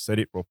football, set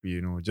it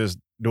properly. Just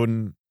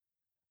don't.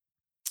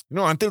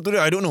 Until today,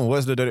 I don't know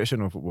what's the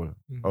direction of football.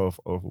 Mm-hmm. Of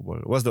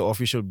football. What's the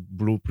official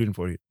blueprint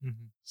for it?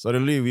 Mm-hmm.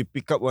 Suddenly, we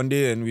pick up one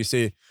day and we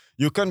say,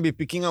 you can't be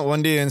picking up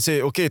one day and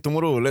say, okay,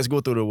 tomorrow, let's go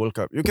to the World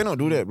Cup. You cannot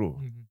do that, bro.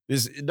 Mm-hmm.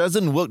 It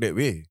doesn't work that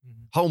way.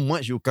 Mm-hmm. How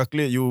much you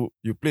calculate, you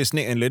play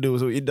snake and ladder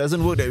also, it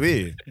doesn't work that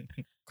way.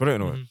 Correct or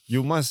not?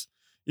 Mm-hmm.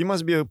 It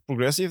must be a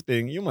progressive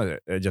thing. You must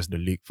adjust the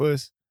league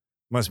first.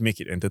 Must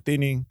make it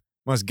entertaining.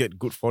 Must get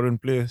good foreign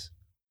players.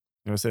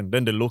 You understand?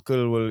 Then the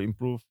local will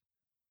improve.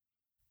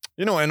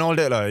 And all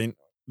that lah. In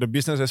the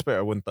business aspect,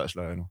 I won't touch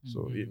lah.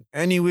 So in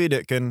any way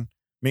that can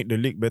make the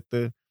league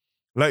better,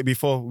 like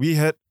before, we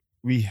had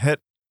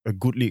a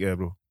good league,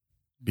 bro.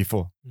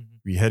 Before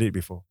we had it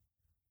before,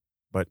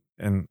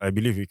 and I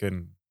believe we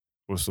can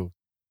also,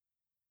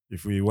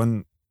 if we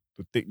want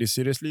to take this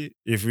seriously,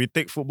 if we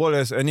take football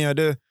as any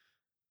other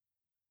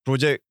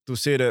project to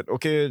say that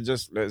okay,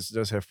 let's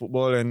just have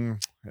football and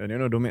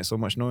don't make so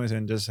much noise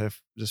and just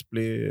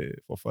play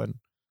for fun,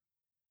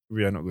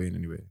 we are not going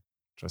anywhere.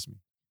 Trust me.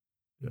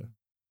 Yeah.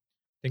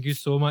 Thank you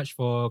so much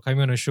for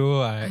coming on the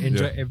show. I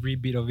enjoyed every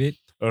bit of it.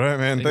 All right,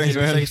 man. Thanks,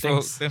 man.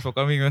 Thanks for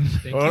coming on.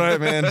 All right,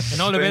 man. And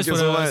all the best for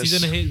the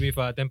season ahead with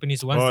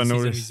Tampines once the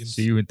season resumes.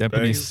 See you in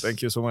Tampines.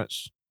 Thank you so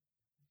much.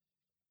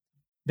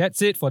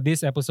 That's it for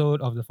this episode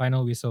of The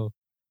Final Whistle.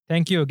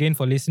 Thank you again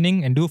for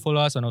listening and do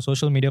follow us on our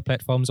social media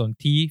platforms on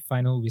T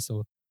Final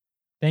Whistle.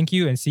 Thank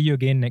you and see you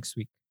again next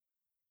week.